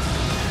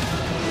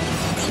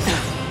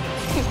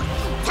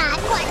 Todd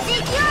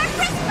wanted your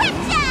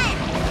prescription!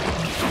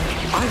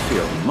 I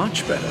feel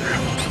much better.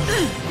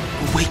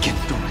 Awaken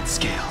dormant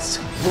scales.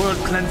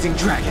 World-cleansing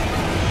dragon.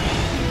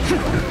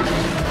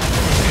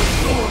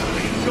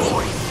 Disorderly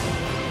noise.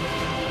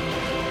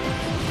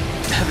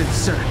 Heaven's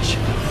surge.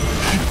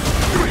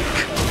 Break.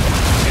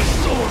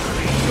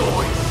 Disorderly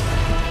noise.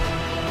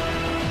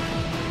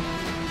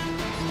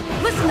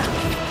 Listen up!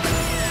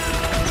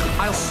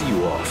 I'll see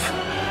you off.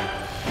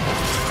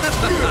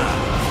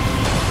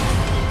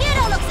 You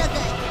don't look so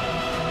good.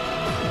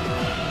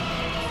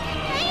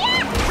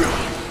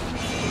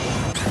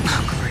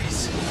 Oh,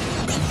 Grace.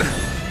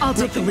 I'll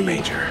take the Nothing lead.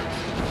 major.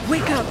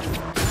 Wake up!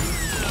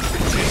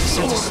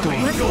 Such a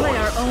storm. Let's play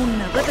our own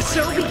melody. Let the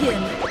show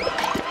begin.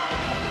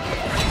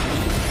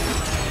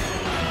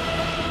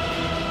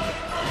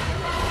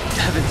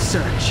 Heaven's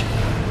surge.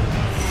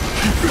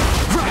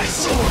 Rise!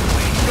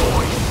 Disorderly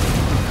noise.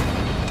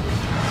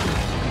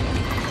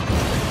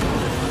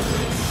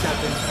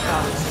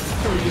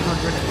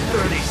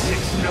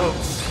 7,336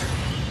 notes.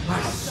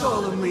 I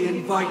solemnly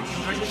invite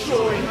you to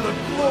join the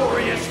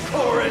glorious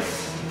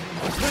chorus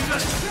and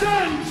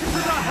ascend to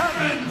the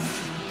heavens!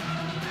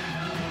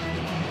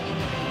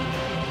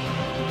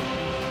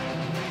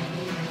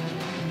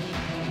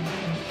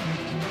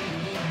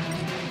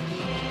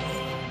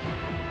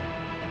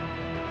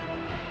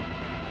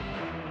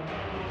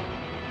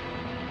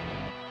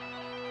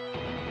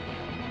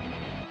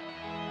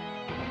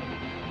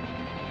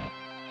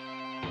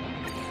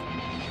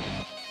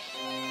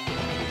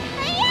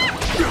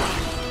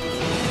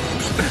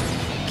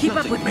 Keep up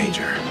Nothing with me.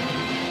 major.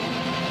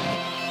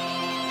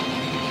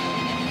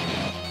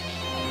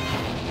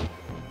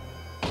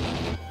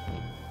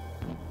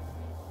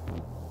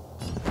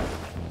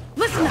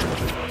 Listen up!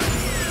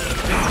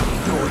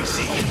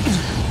 Noisy.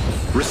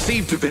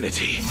 Receive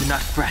divinity. Do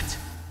not fret.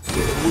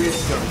 With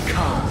wisdom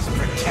comes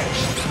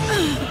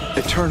protection.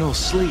 Eternal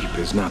sleep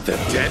is not the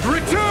dead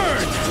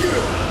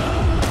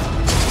Return!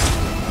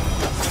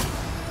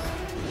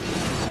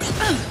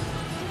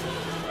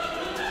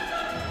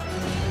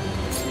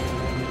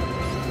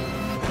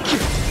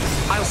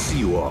 I'll see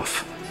you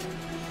off.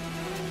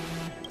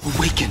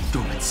 Awaken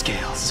dormant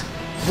scales.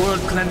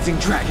 World-cleansing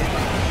dragon.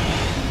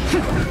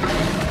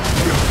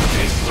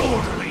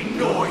 Disorderly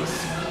noise.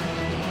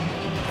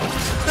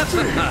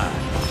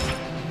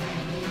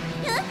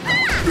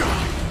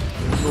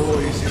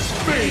 Noise is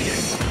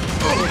fading.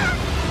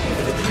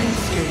 The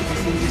dreamscape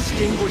is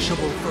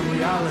indistinguishable from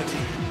reality.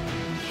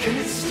 Can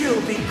it still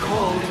be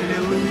called an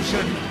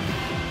illusion?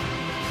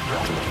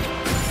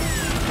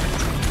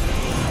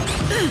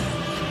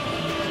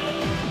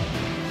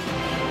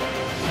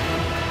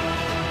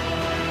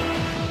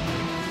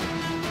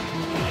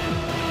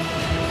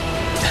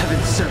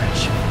 Heaven's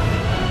surge.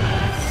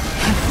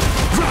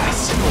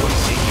 Rise!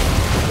 Noisy.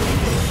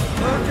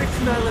 Perfect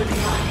melody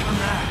on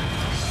command.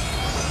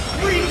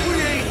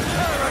 Recreate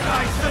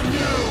paradise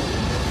anew!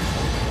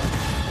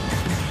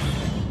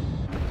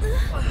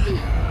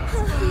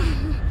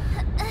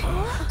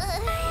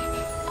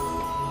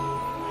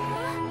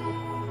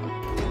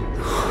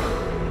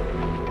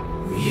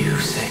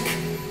 Music.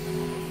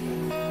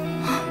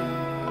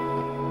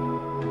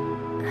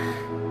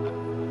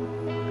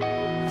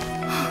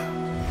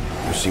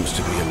 There seems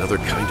to be another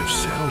kind of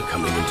sound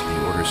coming into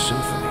the Order's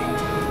symphony.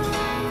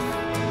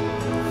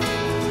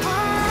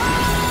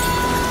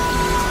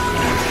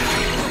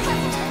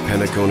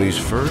 Penacony's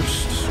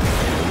first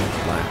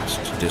and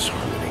last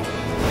disharmony.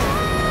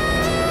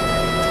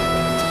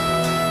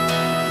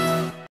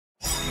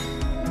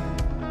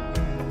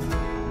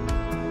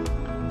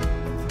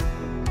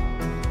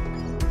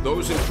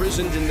 Those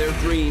imprisoned in their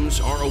dreams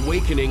are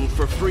awakening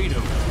for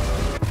freedom.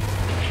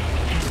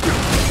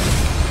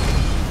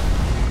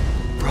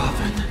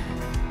 Robin,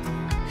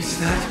 is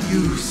that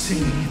you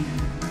singing?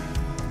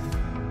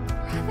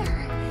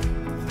 Brother,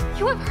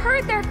 you have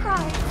heard their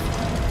cries.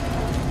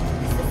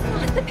 This is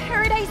not the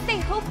paradise they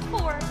hoped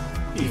for.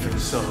 Even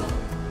so,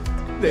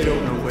 They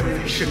don't know where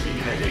they should be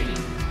heading.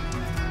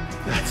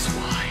 That's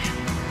why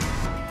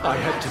I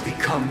had to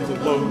become the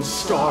lone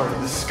star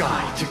in the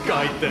sky to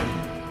guide them.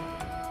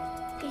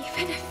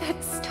 Even if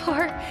that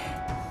star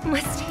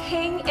must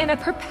hang in a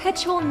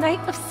perpetual night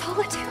of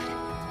solitude.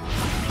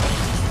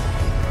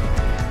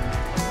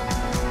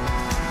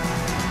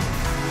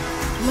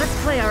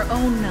 Let's play our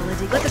own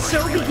melody. Let the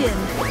show begin.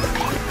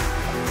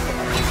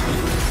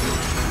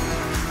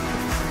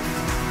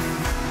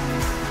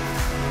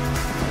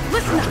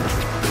 Listen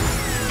up.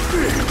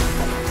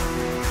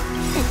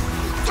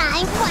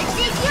 Time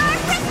punches your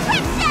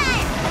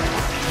prescription!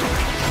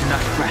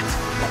 Not fret.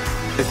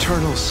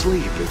 Eternal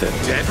sleep is the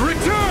Dead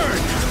return!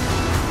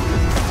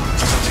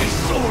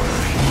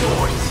 Disorderly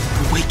noise!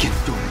 Awaken,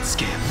 dormant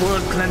scale.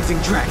 World-cleansing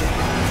dragon.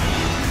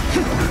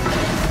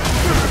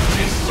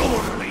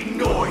 Disorderly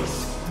noise!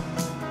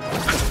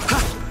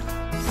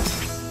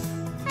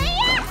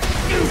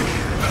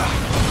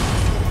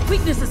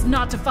 Weakness is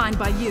not defined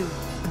by you.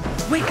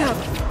 Wake up.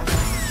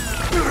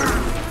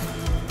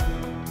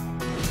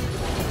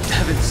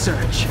 Heaven's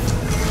surge.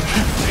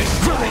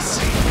 Rise!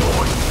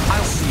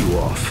 I'll see you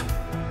off.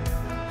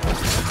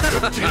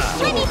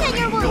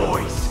 Anything or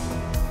Noise!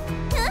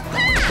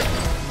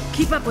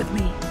 Keep up with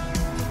me.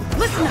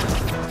 Listen up.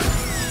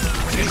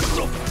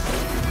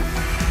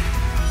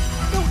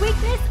 The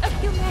weakness of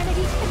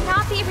humanity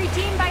cannot be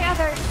redeemed by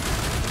others.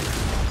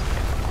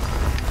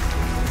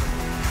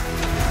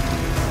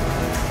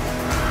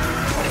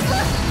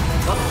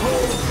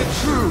 Uphold the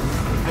truth,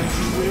 and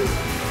you will.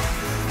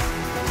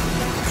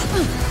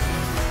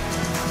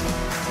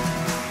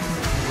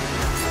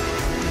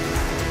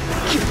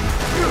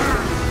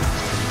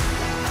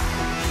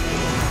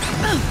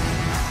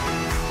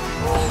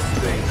 All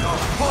things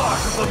are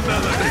part of the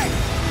melody.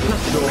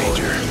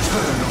 Your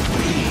eternal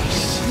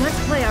peace.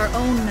 Let's play our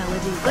own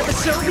melody. Let the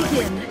show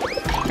begin.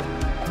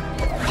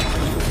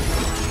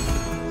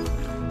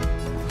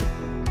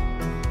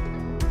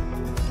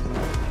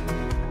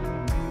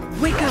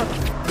 Wake up.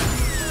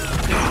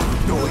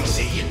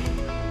 Noisy.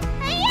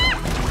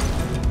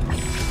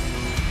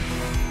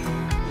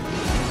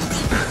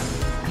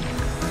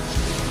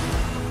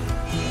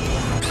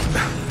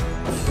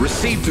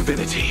 Receive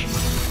divinity.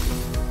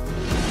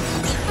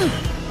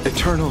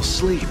 Eternal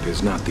sleep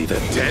is not the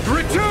Dead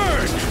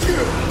return!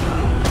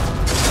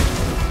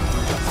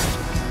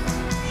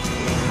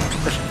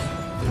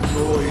 The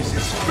noise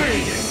is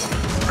fading.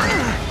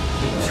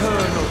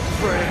 Eternal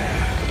prayer.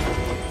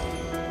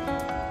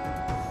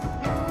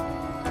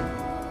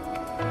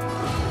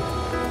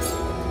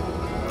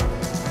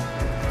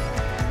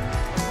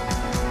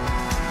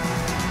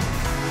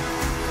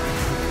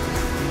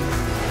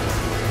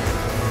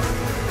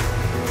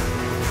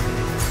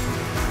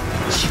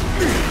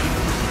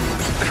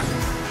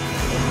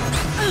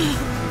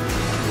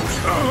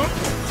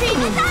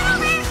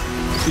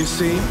 You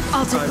see,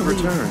 I'll take the I've lead.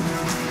 returned.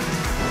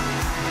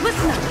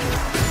 Listen up.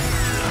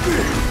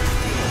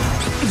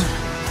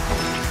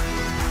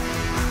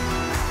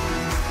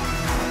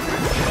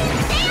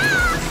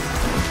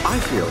 I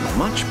feel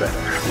much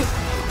better.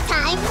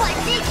 Time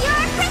punches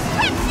your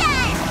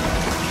prescription!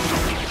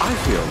 I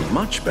feel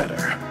much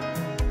better.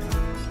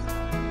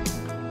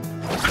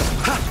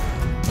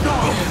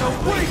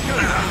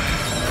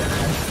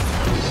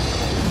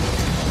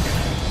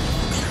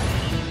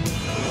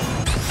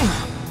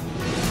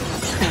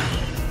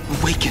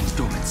 Awaken,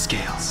 dormant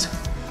scales.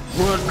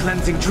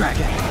 World-cleansing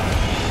dragon.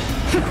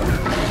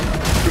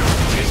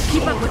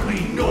 Keep up with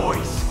me.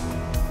 Noise.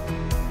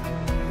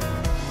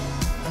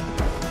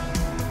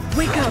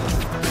 Wake up.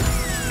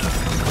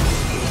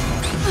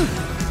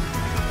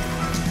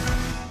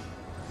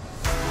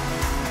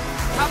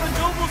 Have a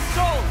noble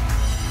soul.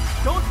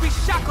 Don't be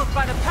shackled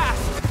by the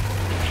past.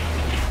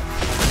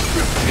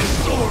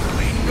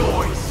 Disorderly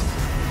noise.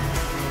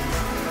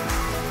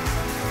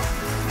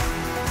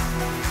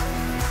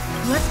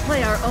 Let's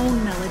play our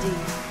own melody.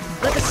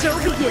 Let the show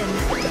begin.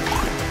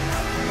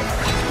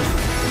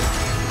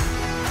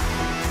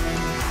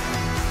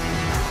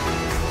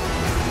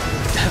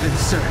 Heaven's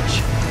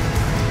surge.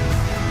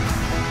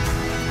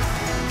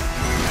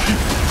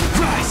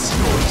 Rise,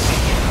 noisy.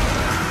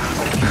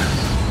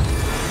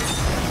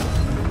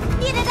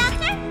 Need a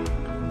doctor?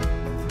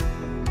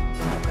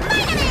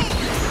 Vitamin!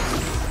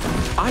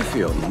 I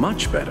feel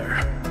much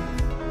better.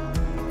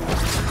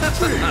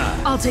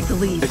 I'll take the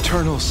lead.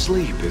 Eternal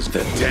sleep is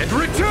the Dead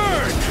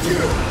return!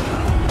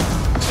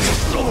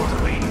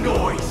 Disorderly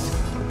noise.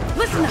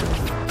 Listen up.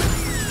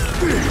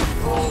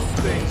 All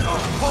things are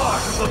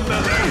part of the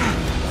melody.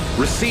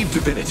 Receive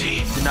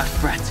divinity. Do not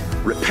fret.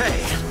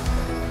 Repay.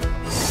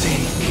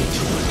 Sink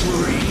into a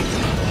dream.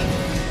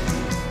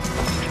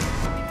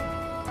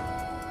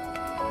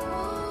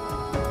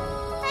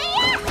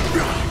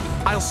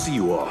 I'll see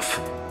you off.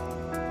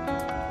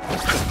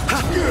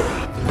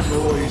 The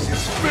noise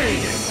is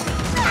fading.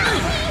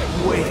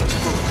 Wait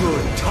for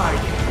good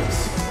tidings.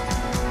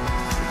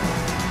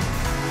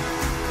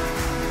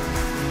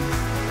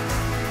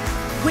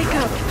 Wake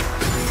up.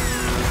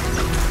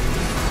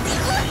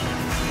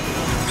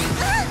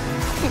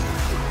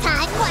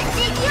 Time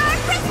punches your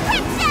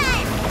prescription!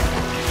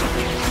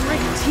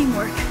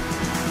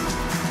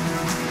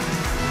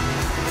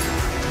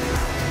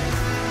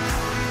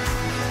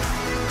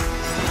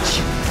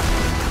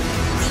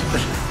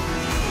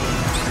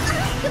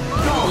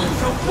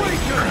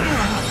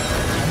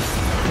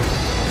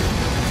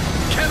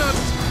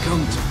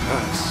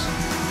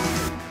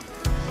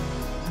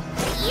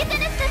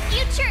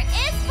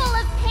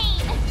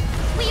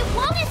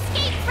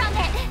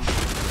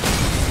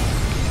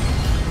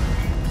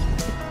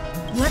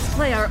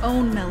 play our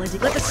own melody.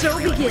 Let the show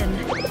begin.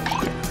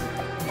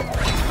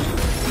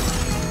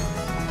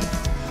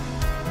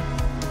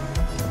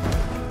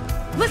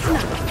 Listen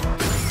up.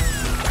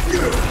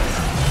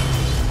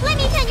 Let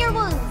me tend your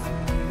wounds.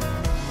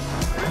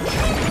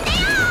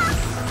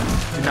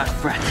 Do not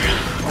fret.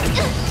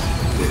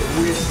 With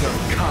wisdom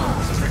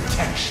comes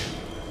protection.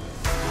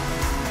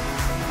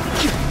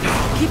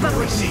 Keep up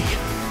with me.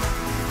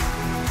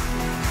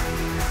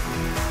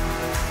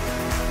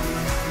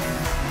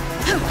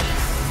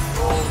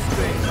 All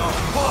things are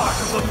part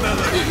of the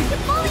melody.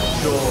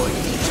 Enjoy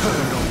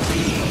eternal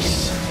peace.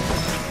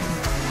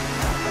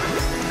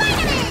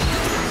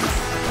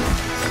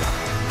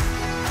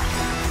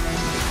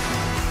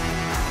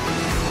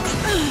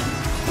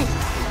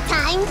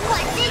 Time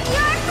what's in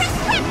your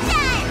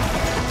prescription?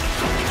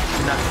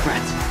 Do not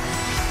fret.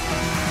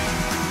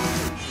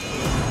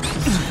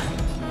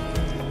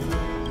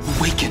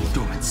 Awaken,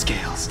 dormant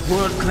scales.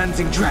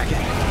 World-cleansing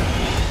dragon.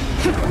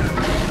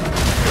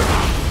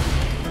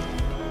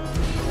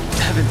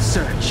 Heaven's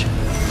surge.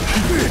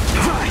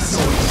 Rise!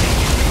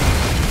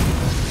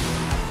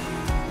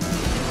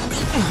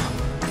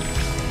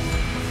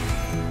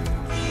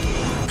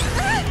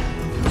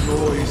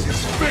 Noise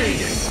is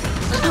fading.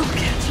 I'll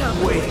catch up.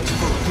 Wait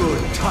for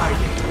good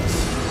tidings.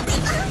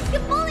 You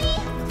bully!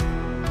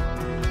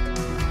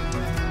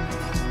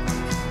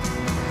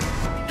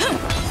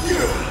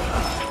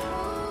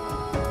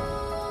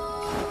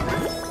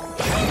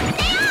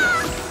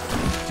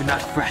 Do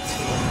not fret.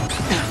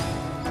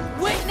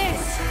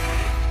 Witness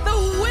the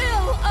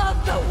will of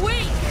the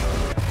weak.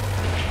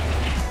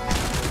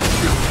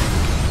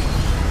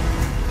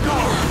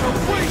 Gods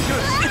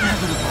awaken!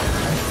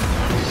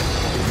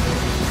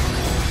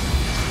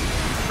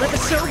 Let the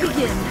show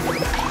begin.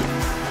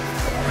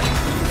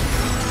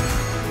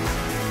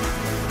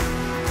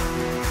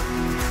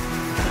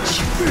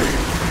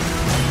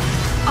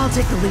 I'll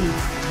take the lead.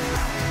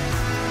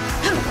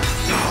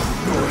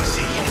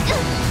 Noisy.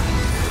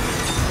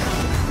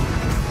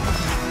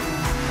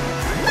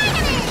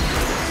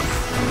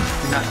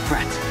 Do not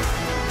fret.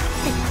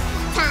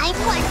 Time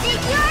what's in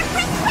your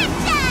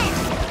prescription?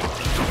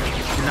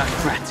 Do not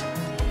fret.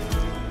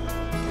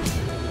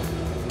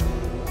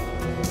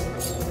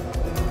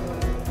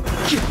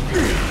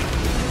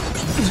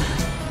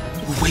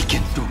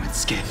 Awaken, dormant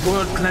scale.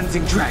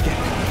 World-cleansing dragon.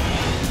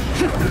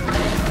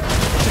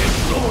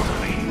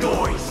 Disorderly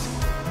noise.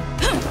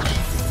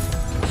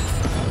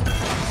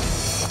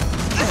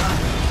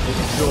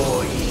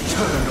 Enjoy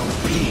eternal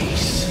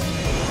peace.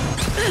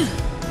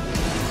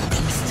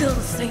 Still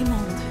the same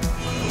old.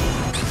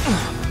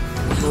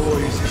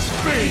 Noise is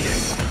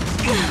fading.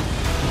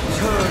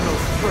 Eternal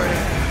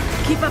prayer.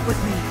 Keep up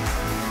with me.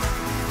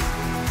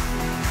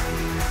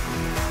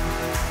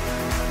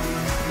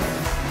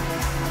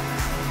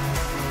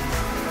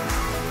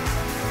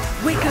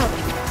 Wake up!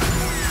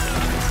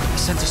 I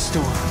sense a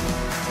storm.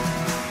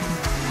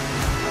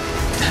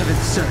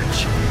 Heaven's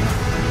surge.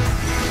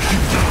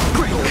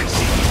 Break!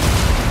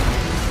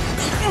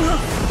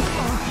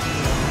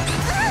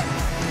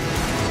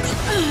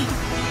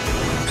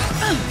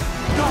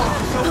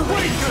 Gods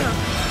awaken!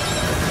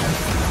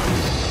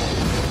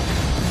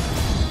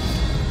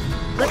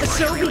 Let the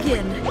show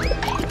begin.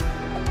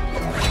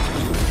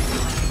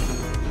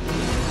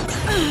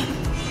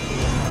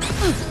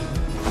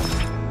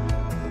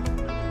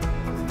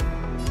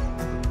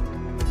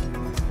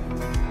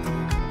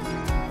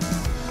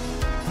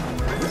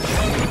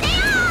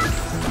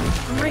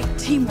 Great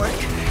teamwork.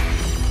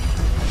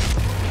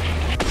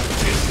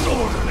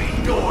 Disorderly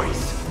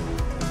noise.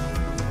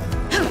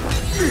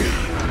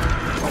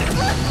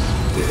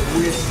 With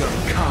wisdom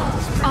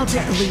comes I'll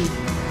take the protection. lead.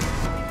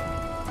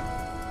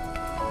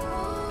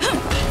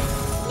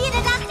 Need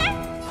a doctor?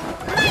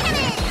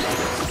 Vitamin!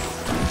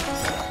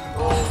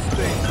 All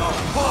things are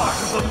part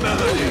of the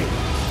melody.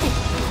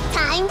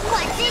 Time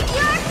what's in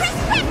your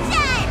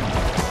prescription?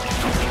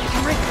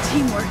 Great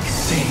teamwork.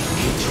 Sink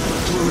into a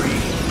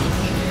dream.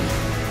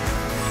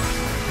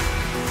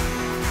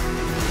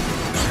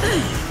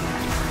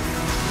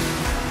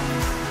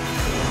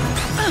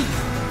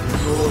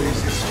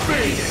 Noise is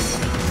fading.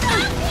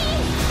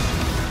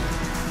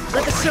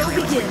 Let the show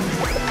begin.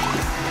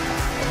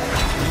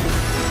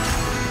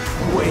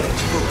 Wait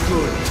for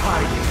good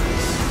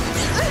tidings.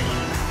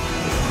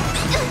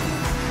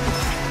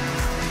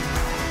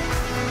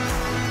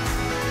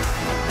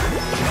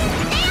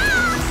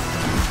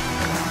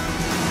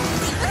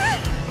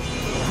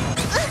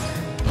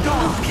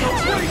 Gods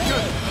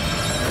awaken!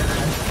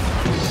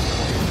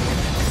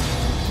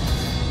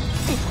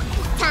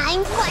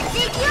 Time what's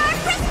in your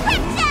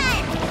prescription?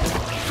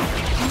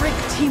 Great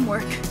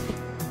teamwork.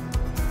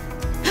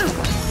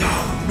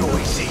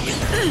 Noisy.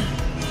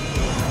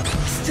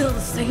 Still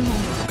the same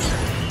old.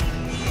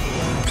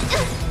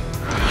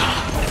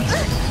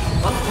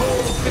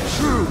 Uphold the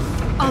truth.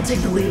 I'll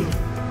take the lead.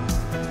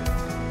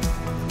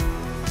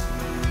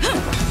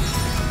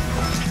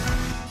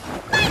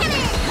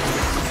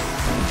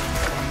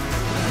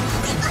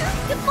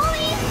 You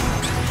bully!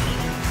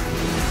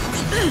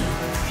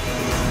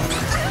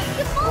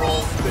 You bully!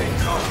 All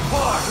things are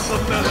part of the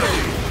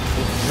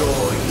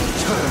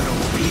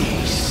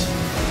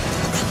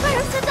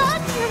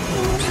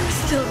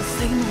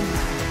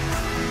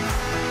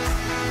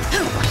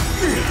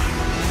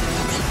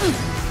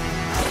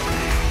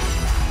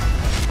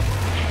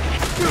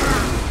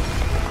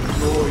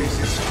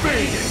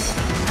faded!